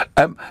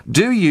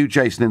 do you,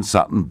 Jason in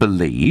Sutton,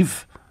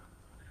 believe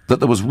that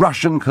there was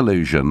Russian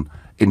collusion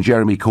in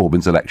Jeremy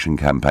Corbyn's election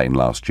campaign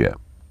last year?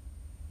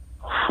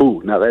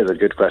 Ooh, now there's a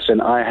good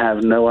question. I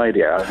have no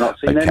idea. I've not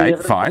seen any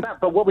evidence of that.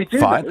 But what we do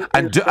know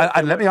and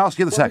let me ask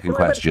you the second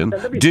question.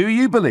 Do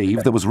you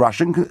believe there was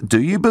Russian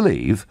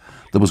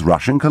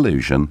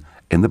collusion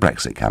in the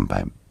Brexit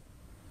campaign?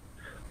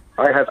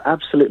 I have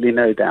absolutely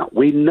no doubt.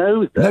 We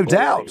know that. No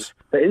doubt.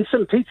 That in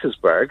St.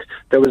 Petersburg,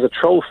 there was a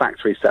troll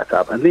factory set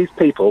up, and these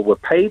people were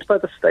paid by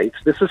the state.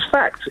 This is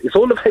fact. It's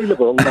all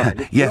available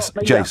online. Yes,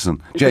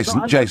 Jason,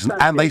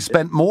 and they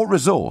spent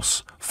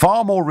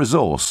far more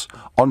resource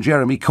on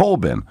Jeremy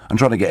Corbyn and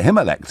trying to get him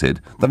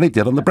elected than they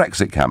did on the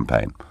Brexit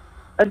campaign.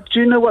 And do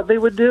you know what they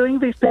were doing,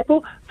 these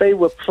people? They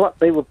were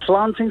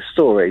planting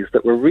stories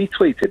that were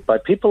retweeted by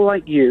people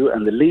like you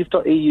and the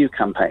Leave.eu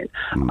campaign.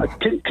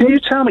 Can you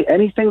tell me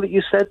anything that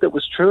you said that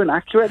was true and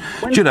accurate?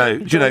 Do you know,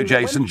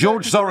 Jason,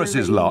 George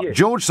Soros's lot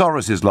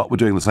were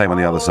doing the same on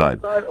the other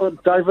side.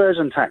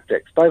 Diversion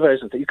tactics.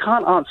 You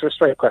can't answer a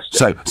straight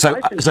question.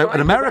 So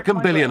an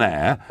American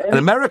billionaire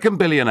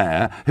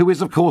who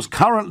is, of course,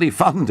 currently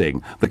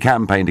funding the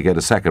campaign to get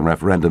a second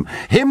referendum,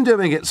 him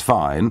doing it's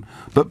fine,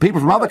 but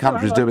people from other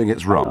countries doing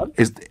it's wrong.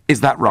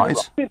 Is that right?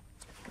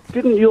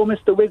 Didn't your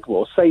Mr.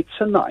 Wigmore say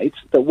tonight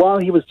that while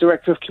he was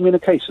Director of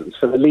Communications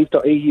for the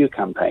Leave.eu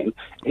campaign,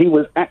 he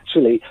was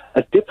actually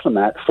a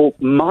diplomat for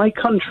my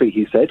country,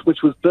 he said,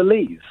 which was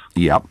Belize?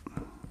 Yep.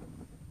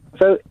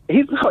 So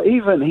he's not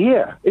even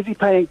here. Is he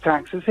paying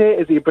taxes here?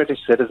 Is he a British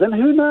citizen?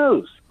 Who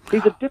knows?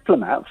 He's a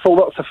diplomat for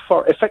what's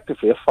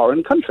effectively a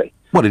foreign country.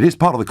 Well, it is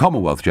part of the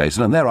Commonwealth,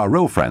 Jason, and they're our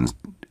real friends.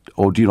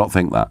 Or do you not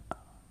think that?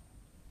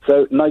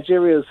 So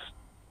Nigeria's...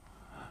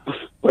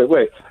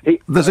 Wait.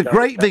 There's a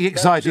great big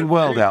exciting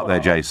world out there,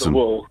 Jason.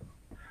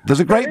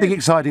 There's a great big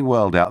exciting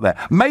world out there.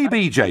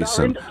 Maybe,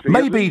 Jason,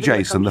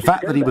 the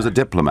fact that he was a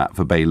diplomat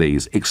for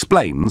Belize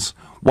explains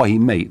why he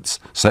met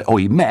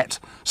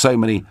so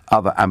many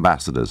other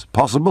ambassadors.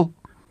 Possible?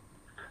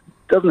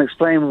 Doesn't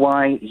explain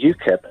why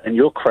UKIP and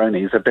your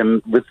cronies have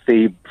been with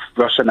the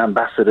Russian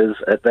ambassadors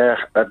at their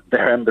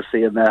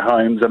embassy and their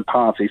homes and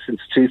parties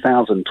since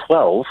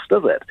 2012,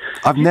 does it?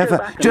 I've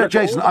never...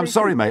 Jason, I'm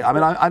sorry, mate. I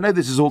mean, I know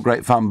this is all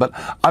great fun, but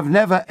I've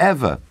never,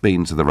 ever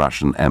been to the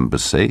Russian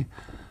embassy.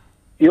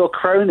 Your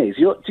cronies.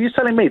 You're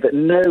telling me that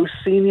no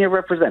senior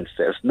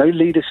representatives, no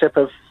leadership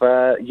of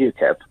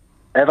UKIP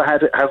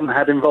hasn't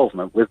had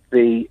involvement with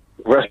the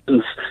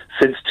Russians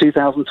since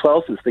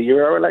 2012, since the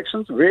Euro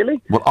elections?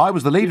 Really? Well, I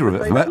was the leader of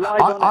it.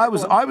 I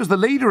was the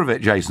leader of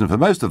it, Jason, for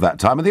most of that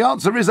time, and the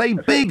answer is a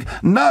big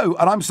no.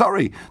 And I'm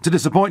sorry to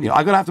disappoint you.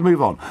 I'm going to have to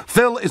move on.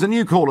 Phil is a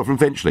new caller from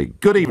Finchley.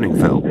 Good evening,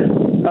 Phil.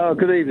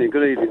 Good evening,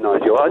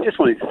 Nigel. I just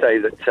wanted to say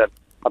that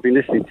I've been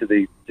listening to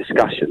the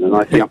discussion, and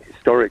I think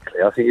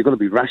historically, I think you've got to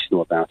be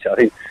rational about it. I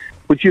think,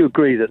 would you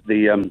agree that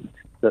the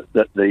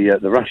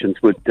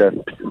Russians would,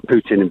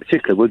 Putin in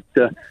particular, would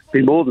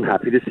be more than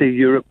happy to see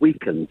Europe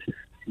weakened?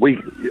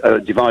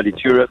 Divided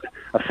Europe,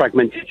 a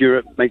fragmented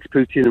Europe makes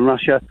Putin and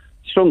Russia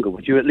stronger.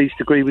 Would you at least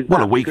agree with that?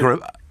 Well,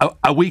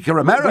 a weaker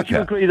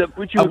America.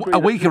 A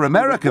weaker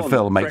America,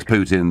 Phil, makes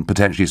Putin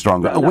potentially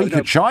stronger. A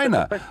weaker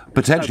China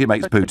potentially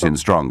makes Putin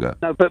stronger.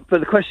 No, but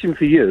the question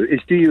for you is,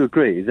 do you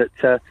agree that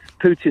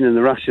Putin and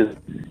the Russian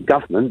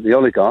government, the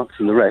oligarchs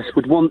and the rest,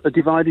 would want a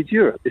divided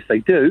Europe? If they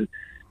do,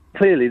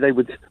 clearly they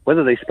would,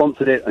 whether they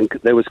sponsored it and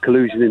there was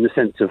collusion in the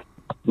sense of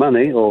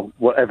money or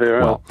whatever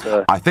else.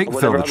 I think,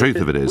 Phil, the truth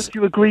of it is... Would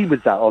you agree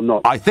with that or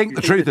not? I think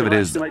the truth of it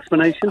is...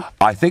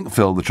 I think,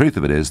 Phil, the truth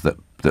of it is that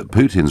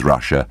Putin's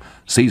Russia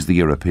sees the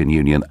European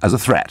Union as a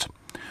threat.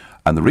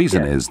 And the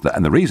reason is that,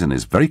 and the reason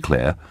is very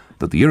clear,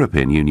 that the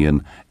European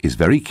Union is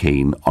very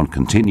keen on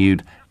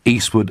continued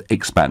eastward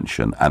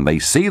expansion, and they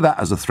see that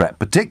as a threat,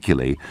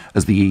 particularly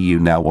as the EU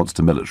now wants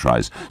to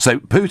militarise. So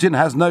Putin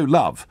has no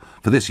love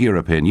for this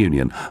European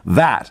Union.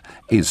 That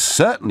is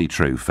certainly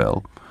true,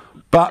 Phil.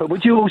 But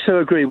would you also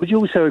agree? Would you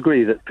also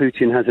agree that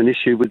Putin has an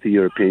issue with the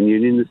European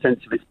Union in the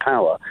sense of its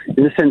power,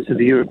 in the sense of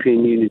the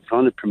European Union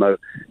trying to promote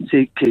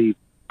key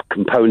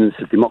components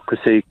of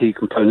democracy, key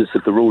components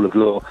of the rule of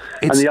law,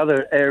 and the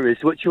other areas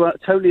which are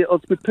totally at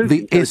odds with Putin?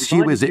 The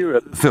issue is,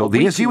 Phil,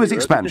 the issue is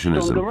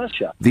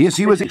expansionism. The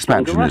issue is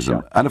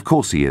expansionism, and of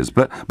course he is.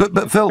 But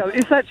Phil, so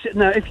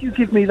if you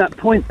give me that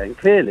point, then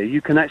clearly you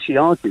can actually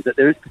argue that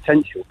there is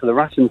potential for the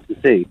Russians to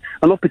see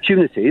an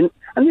opportunity.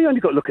 And you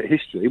only got to look at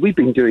history. We've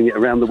been doing it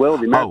around the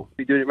world. We've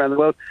been doing it around the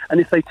world.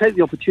 And if they take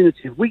the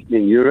opportunity of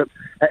weakening Europe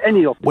at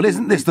any opportunity... Well,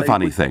 isn't this the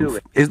funny thing?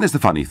 Isn't this the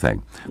funny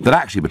thing? That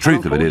actually the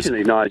truth of it is...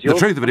 Nigel, the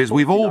truth of it is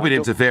we've all been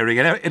interfering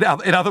in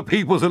other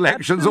people's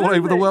elections all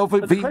over the world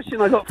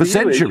for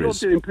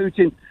centuries. You're doing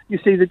Putin. You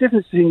see, the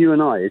difference between you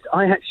and I is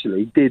I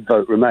actually did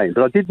vote Remain,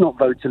 but I did not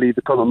vote to leave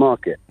the common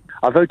market.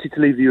 I voted to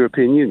leave the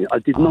European Union. I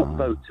did not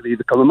vote to leave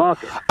the common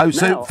market.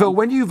 So Phil,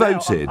 when you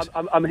voted,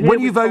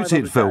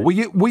 Phil,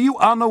 were you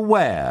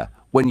unaware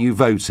when you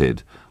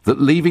voted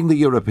that leaving the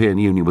European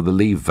Union with a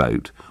leave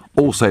vote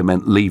also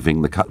meant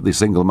leaving the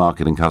single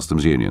market and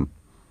customs union?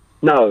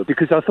 No,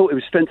 because I thought it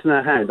would strengthen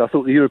our hand. I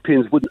thought the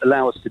Europeans wouldn't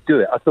allow us to do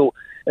it. I thought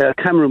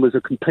Cameron was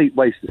a complete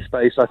waste of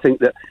space. I think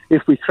that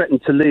if we threaten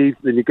to leave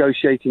the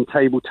negotiating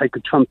table, take a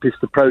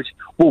Trumpist approach,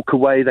 walk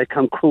away, they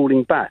come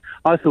crawling back.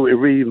 I thought it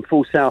would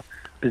reinforce our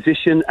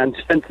position and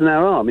strengthen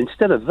our arm.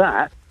 Instead of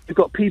that, you've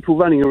got people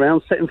running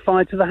around setting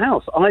fire to the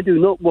house. I do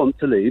not want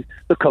to leave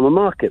the common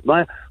market.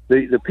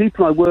 The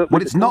people I work with...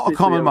 Well, it's not a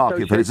common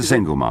market, but it's a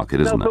single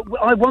market, isn't it? No,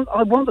 but I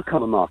want the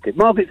common market.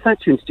 Margaret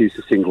Thatcher introduced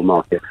a single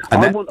market.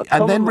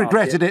 And then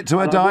regretted it to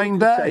a dying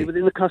day.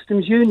 Within the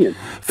customs union.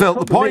 Phil,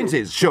 the point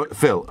is...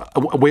 Phil,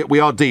 we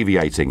are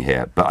deviating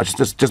here, but I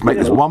just make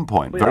this one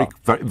point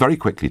very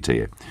quickly to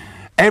you.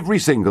 Every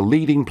single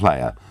leading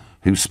player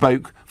who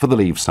spoke for the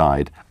Leave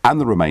side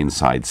and the Remain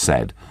side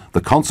said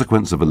the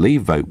consequence of a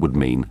Leave vote would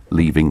mean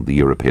leaving the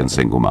European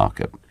single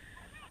market.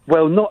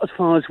 Well, not as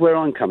far as where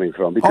I'm coming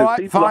from. Because all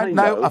right, fine.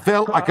 No,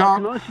 Phil, I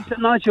can't.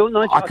 Nigel,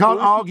 I can't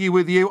argue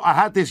with you. I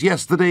had this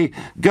yesterday.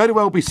 Go to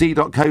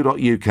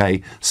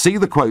lbc.co.uk, see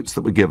the quotes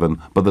that were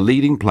given by the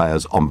leading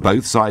players on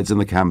both sides in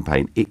the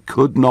campaign. It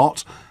could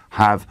not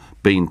have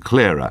been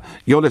clearer.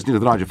 You're listening to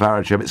the Nigel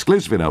Farage Show,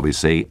 exclusively on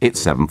LBC.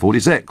 It's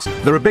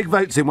 7:46. There are big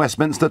votes in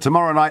Westminster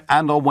tomorrow night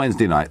and on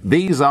Wednesday night.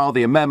 These are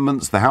the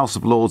amendments the House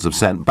of Lords have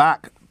sent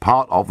back,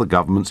 part of the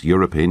government's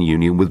European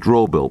Union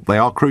withdrawal bill. They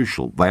are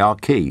crucial. They are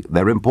key.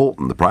 They're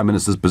important. The Prime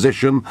Minister's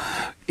position,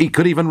 he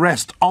could even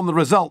rest on the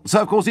result. So,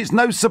 of course, it's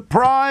no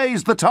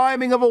surprise the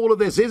timing of all of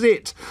this, is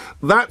it?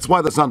 That's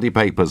why the Sunday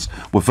papers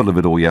were full of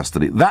it all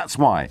yesterday. That's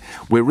why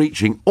we're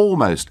reaching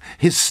almost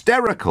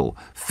hysterical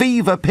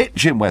fever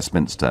pitch in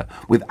Westminster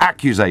with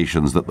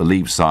accusations that the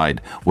Leave side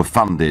were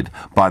funded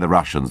by the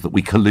Russians, that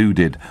we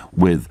colluded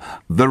with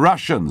the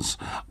Russians.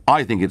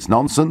 I think it's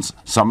nonsense.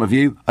 Some of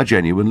you are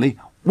genuinely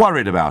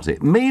worried about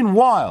it.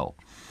 Meanwhile,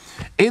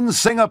 in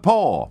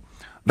Singapore,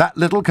 that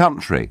little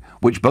country,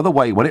 which, by the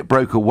way, when it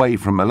broke away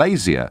from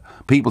Malaysia,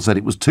 people said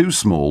it was too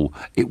small,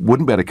 it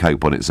wouldn't be able to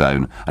cope on its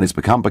own, and it's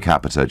become per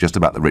capita just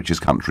about the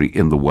richest country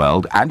in the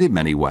world, and in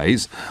many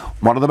ways,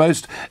 one of the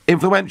most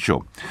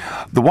influential.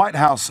 The White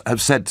House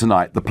have said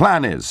tonight the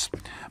plan is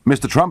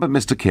Mr. Trump and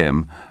Mr.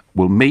 Kim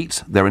will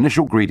meet, their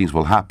initial greetings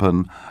will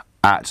happen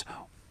at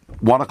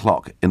 1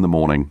 o'clock in the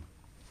morning,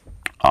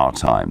 our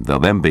time.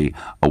 There'll then be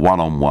a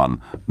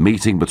one-on-one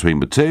meeting between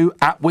the two,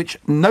 at which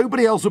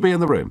nobody else will be in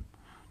the room.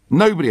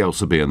 Nobody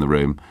else will be in the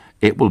room.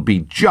 It will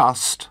be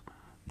just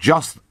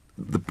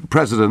the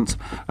President,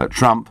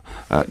 Trump,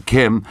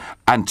 Kim,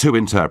 and 2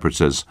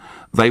 interpreters.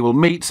 They will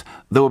meet.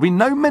 There will be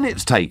no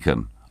minutes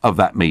taken of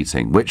that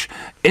meeting, which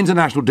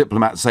international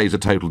diplomats say is a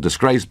total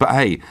disgrace. But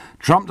hey,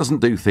 Trump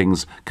doesn't do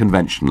things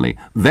conventionally.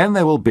 Then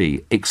there will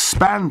be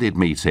expanded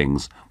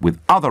meetings with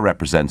other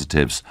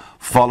representatives,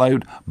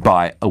 followed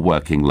by a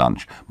working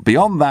lunch.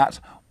 Beyond that,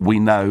 we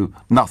know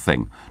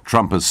nothing.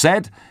 Trump has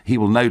said he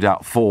will no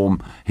doubt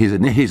form his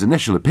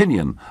initial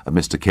opinion of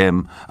Mr.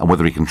 Kim and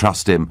whether he can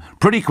trust him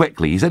pretty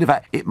quickly. He said, in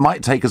fact, it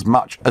might take as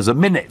much as a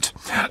minute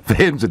for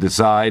him to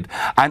decide.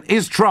 And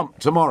is Trump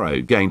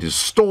tomorrow going to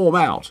storm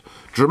out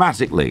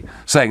dramatically,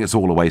 saying it's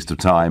all a waste of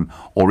time,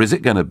 or is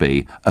it going to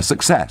be a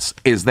success?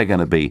 Is there going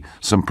to be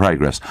some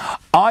progress?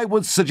 I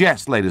would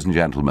suggest, ladies and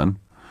gentlemen,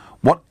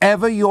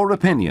 whatever your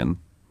opinion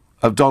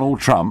of Donald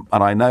Trump,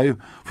 and I know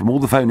from all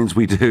the phone-ins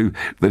we do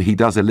that he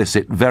does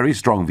elicit very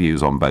strong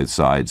views on both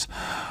sides,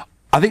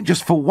 I think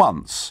just for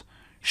once,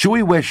 shall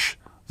we wish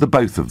the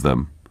both of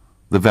them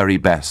the very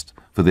best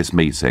for this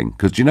meeting?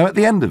 Because, do you know, at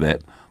the end of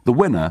it, the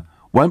winner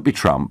won't be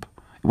Trump,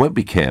 it won't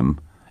be Kim,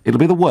 it'll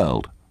be the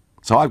world.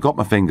 So I've got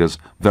my fingers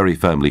very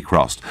firmly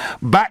crossed.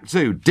 Back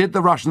to, did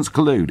the Russians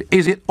collude?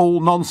 Is it all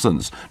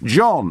nonsense?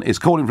 John is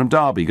calling from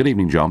Derby. Good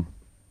evening, John.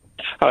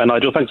 Hi,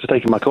 Nigel. Thanks for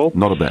taking my call.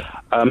 Not a bit.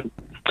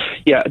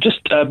 Yeah, just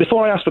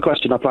before I ask the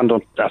question I planned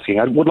on asking,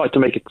 I would like to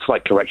make a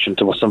slight correction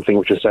to something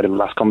which was said in the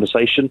last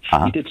conversation.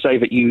 You did say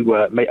that you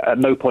at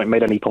no point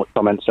made any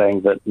comment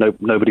saying that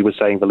nobody was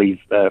saying that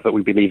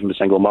we'd be leaving the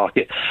single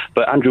market.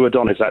 But Andrew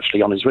Adonis,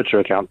 actually, on his Twitter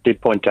account,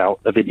 did point out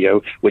a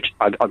video, which,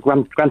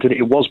 granted,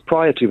 it was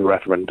prior to the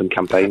referendum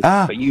campaign,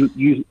 but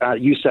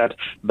you said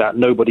that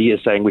nobody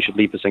is saying we should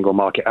leave the single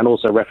market, and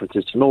also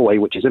references to Norway,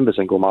 which is in the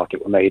single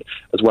market, were made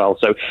as well.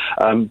 So,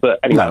 but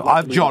anyway... No,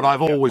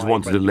 I've always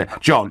wanted to leave...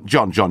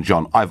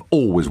 John, I've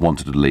always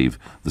wanted to leave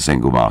the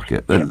single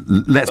market.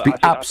 Let's be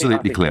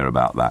absolutely clear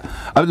about that.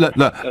 Look,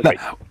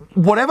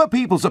 whatever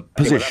people's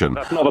position...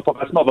 That's not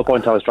the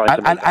point I was trying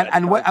to make.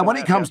 And when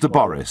it comes to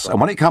Boris,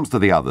 and when it comes to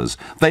the others,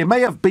 they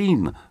may have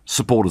been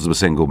supporters of a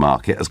single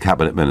market as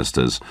cabinet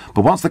ministers,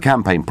 but once the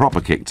campaign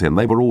proper kicked in,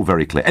 they were all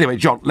very clear. Anyway,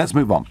 John, let's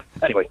move on.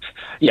 Anyway,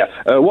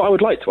 what I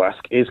would like to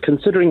ask is,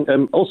 considering...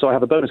 also, I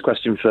have a bonus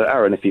question for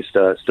Aaron, if he's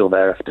still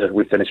there after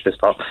we've finished this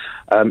part.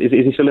 Is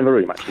he still in the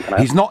room, actually?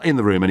 He's not in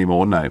the room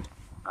anymore, no.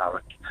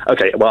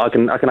 Okay, well, I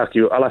can ask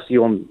you. I'll ask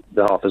you on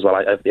behalf as well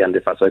at the end,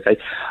 if that's okay.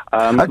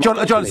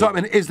 John, sorry,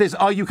 I mean,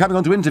 are you coming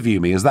on to interview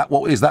me? Is that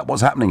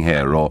what's happening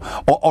here, or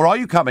are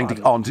you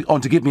coming on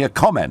to give me a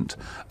comment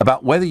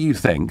about whether you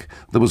think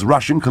there was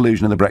Russian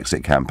collusion in the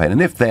Brexit campaign,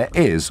 and if there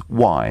is,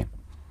 why?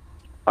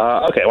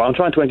 Okay, well, I'm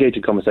trying to engage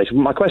in conversation.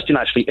 My question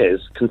actually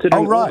is,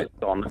 considering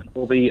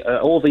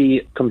all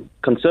the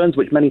concerns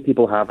which many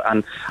people have,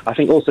 and I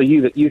think also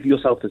you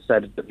yourself have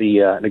said that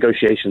the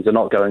negotiations are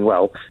not going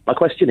well. My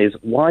question is,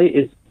 why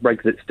is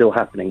Brexit still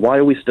happening? Why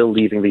are we still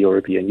leaving the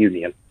European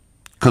Union?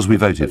 Because we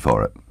voted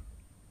for it.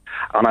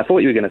 And I thought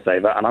you were going to say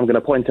that, and I'm going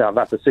to point out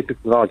that's a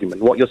cyclical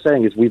argument. What you're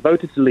saying is we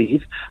voted to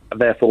leave,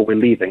 therefore we're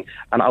leaving.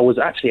 And I was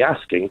actually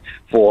asking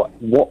for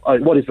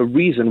what is the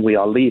reason we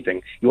are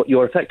leaving. What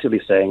you're effectively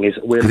saying is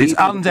we're leaving. It's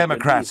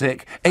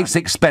undemocratic, it's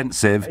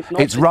expensive,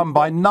 it's run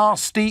by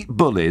nasty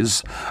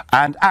bullies,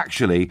 and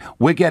actually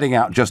we're getting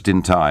out just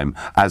in time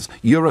as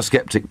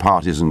Eurosceptic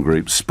parties and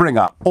groups spring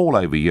up all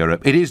over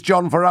Europe. It is,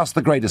 John, for us,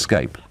 the great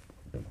escape.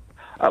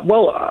 I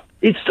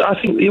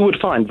think you would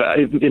find that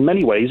in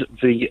many ways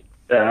the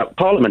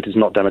Parliament is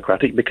not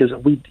democratic because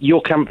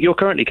you're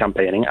currently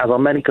campaigning, as are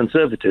many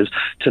Conservatives,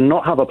 to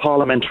not have a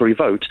parliamentary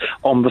vote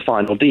on the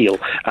final deal.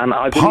 And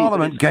I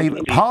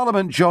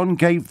Parliament, John,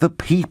 gave the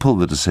people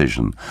the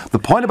decision. The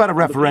point about a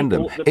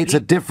referendum, it's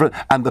a different,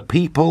 and the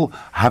people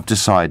have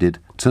decided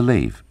to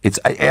leave. It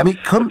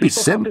couldn't be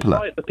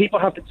simpler. The people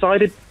have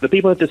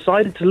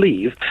decided to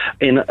leave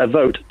in a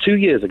vote 2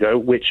 years ago,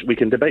 which we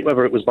can debate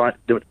whether it was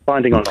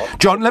binding or not.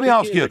 John, let me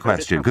ask you a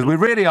question, because we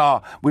really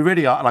are,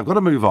 and I've got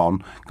to move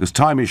on because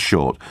time is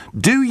short.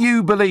 Do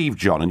you believe,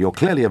 John, and you're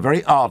clearly a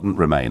very ardent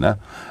Remainer,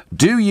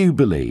 do you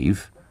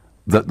believe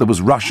that there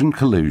was Russian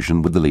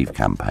collusion with the Leave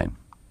campaign?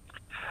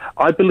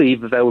 I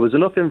believe that there was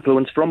enough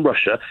influence from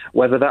Russia,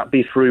 whether that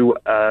be through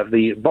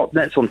the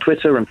botnets on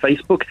Twitter and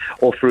Facebook,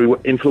 or through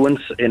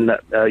influence in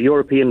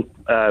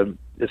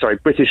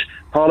British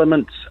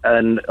Parliament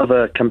and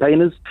other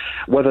campaigners.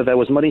 Whether there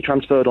was money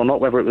transferred or not,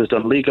 whether it was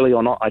done legally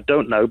or not, I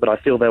don't know, but I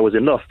feel there was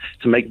enough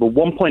to make the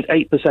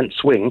 1.8%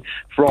 swing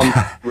from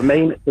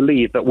Remain to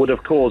Leave that would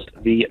have caused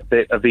the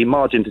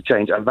margin to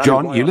change. And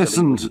John, you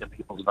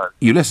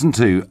listened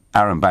to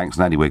Aaron Banks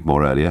and Andy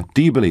Wigmore earlier.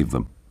 Do you believe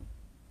them?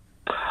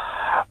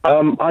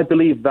 I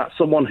believe that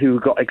someone who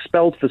got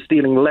expelled for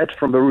stealing lead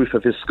from the roof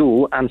of his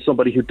school and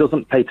somebody who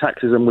doesn't pay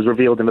taxes and was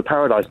revealed in the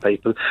Paradise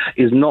Papers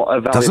is not a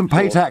valid... Doesn't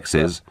pay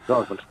taxes?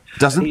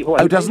 Doesn't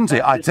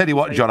he? I tell you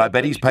what, John, I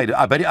bet he's paid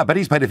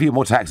a few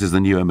more taxes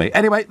than you and me.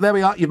 Anyway, there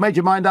we are. You've made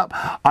your mind up.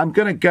 I'm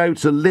going to go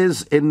to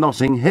Liz in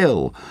Notting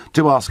Hill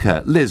to ask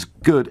her. Liz,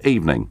 good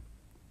evening.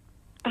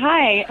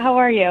 Hi, how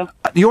are you?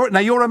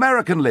 You're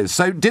American, Liz.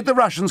 So did the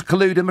Russians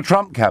collude in the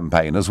Trump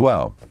campaign as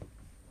well?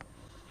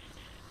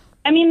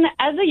 I mean,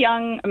 as a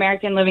young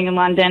American living in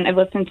London, I've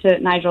listened to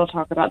Nigel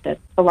talk about this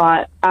a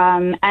lot.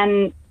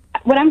 And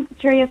what I'm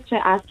curious to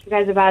ask you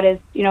guys about is,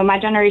 my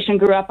generation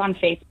grew up on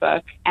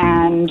Facebook,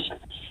 and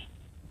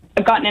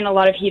I've gotten in a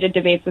lot of heated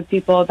debates with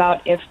people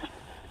about if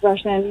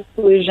Russian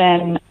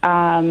collusion,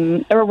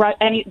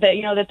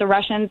 that the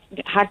Russians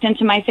hacked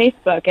into my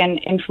Facebook and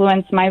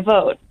influenced my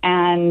vote.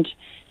 And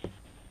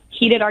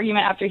heated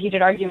argument after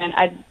heated argument,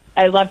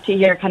 I'd love to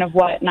hear kind of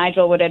what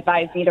Nigel would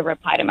advise me to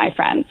reply to my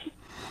friends.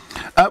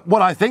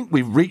 Well, I think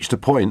we've reached a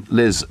point,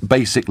 Liz,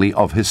 basically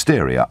of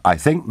hysteria. I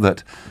think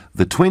that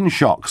the twin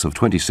shocks of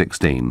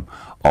 2016,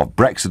 of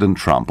Brexit and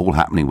Trump all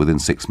happening within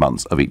 6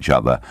 months of each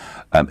other,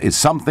 is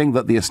something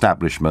that the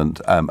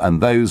establishment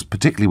and those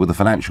particularly with the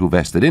financial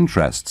vested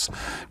interests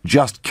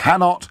just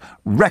cannot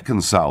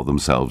reconcile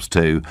themselves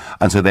to,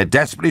 and so they're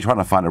desperately trying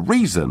to find a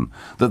reason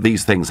that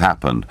these things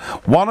happened.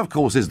 One, of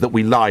course, is that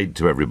we lied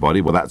to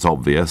everybody. Well, that's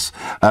obvious.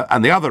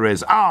 And the other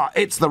is,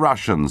 it's the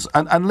Russians.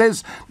 And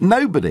Liz,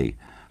 nobody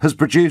has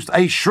produced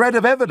a shred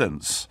of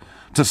evidence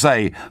to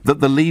say that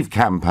the Leave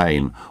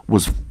campaign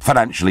was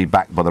financially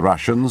backed by the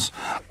Russians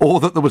or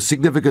that there was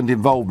significant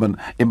involvement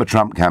in the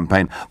Trump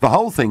campaign. The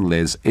whole thing,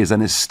 Liz, is an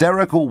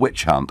hysterical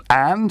witch hunt,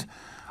 and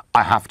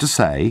I have to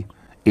say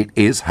it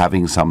is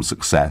having some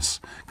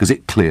success because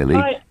it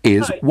clearly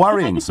is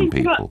worrying some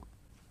people.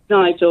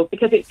 Nigel,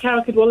 because it's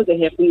Carol Cadwallader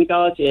here from The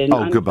Guardian.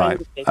 Oh, goodbye.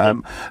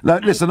 No,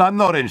 listen, I'm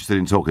not interested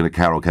in talking to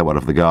Carol Cadwallader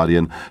of The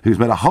Guardian, who's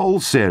made a whole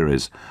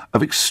series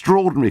of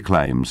extraordinary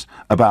claims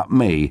about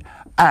me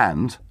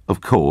and, of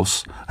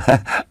course,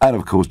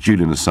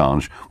 Julian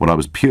Assange, when I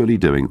was purely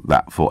doing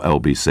that for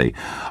LBC.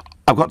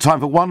 I've got time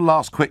for one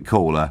last quick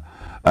caller.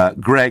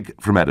 Greg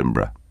from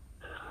Edinburgh.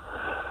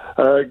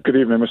 Good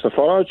evening, Mr.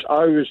 Farage.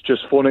 I was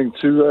just phoning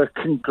to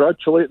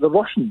congratulate the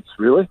Russians,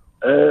 really.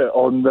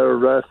 On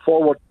their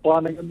forward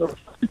planning and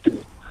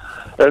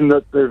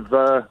that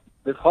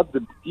they've had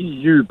the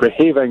EU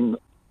behaving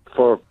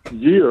for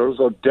years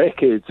or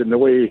decades in the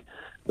way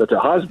that it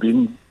has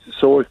been,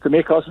 so as to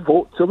make us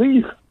vote to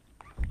leave.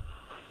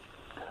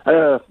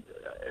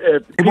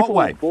 In what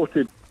way?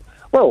 Voted.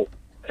 Well,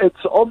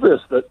 it's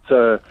obvious that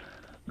the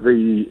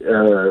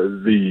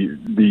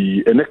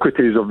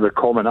iniquities of the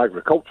common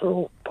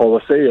agricultural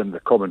policy and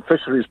the common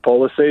fisheries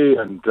policy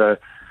and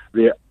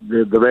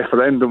the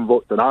referendum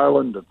vote in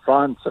Ireland and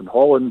France and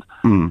Holland,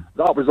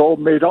 that was all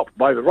made up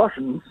by the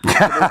Russians.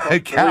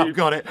 Okay, I've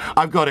got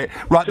it.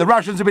 Right, the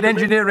Russians have been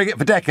engineering it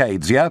for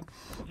decades, yeah?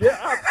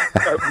 Yeah,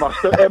 it must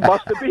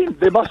have been.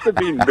 They must have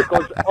been,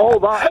 because all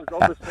that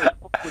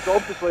was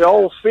obviously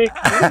all fake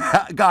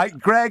news.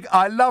 Greg,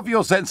 I love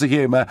your sense of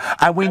humour,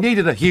 and we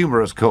needed a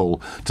humorous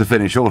call to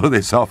finish all of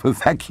this off, and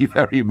thank you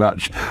very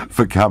much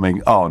for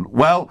coming on.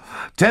 Well,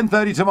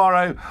 10:30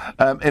 tomorrow,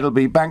 it'll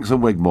be Banks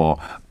and Wigmore.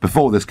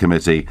 Before this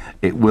committee,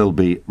 it will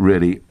be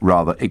really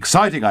rather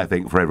exciting, I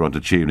think, for everyone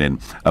to tune in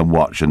and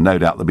watch, and no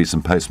doubt there'll be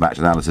some post-match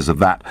analysis of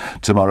that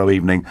tomorrow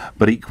evening,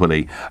 but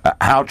equally,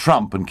 how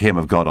Trump and Kim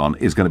have got on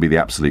is going to be the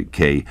absolute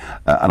key,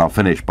 and I'll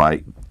finish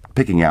by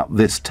picking out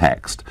this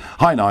text.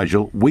 Hi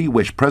Nigel, we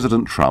wish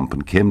President Trump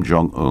and Kim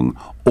Jong-un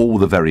all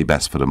the very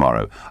best for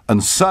tomorrow,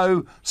 and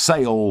so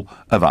say all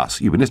of us.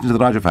 You've been listening to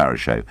the Nigel Farage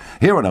Show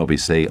here on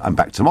LBC. I'm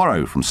back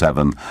tomorrow from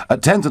 7.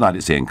 At 10 tonight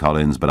it's Ian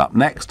Collins, but up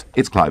next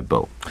it's Clive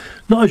Bull.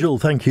 Nigel,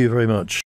 thank you very much.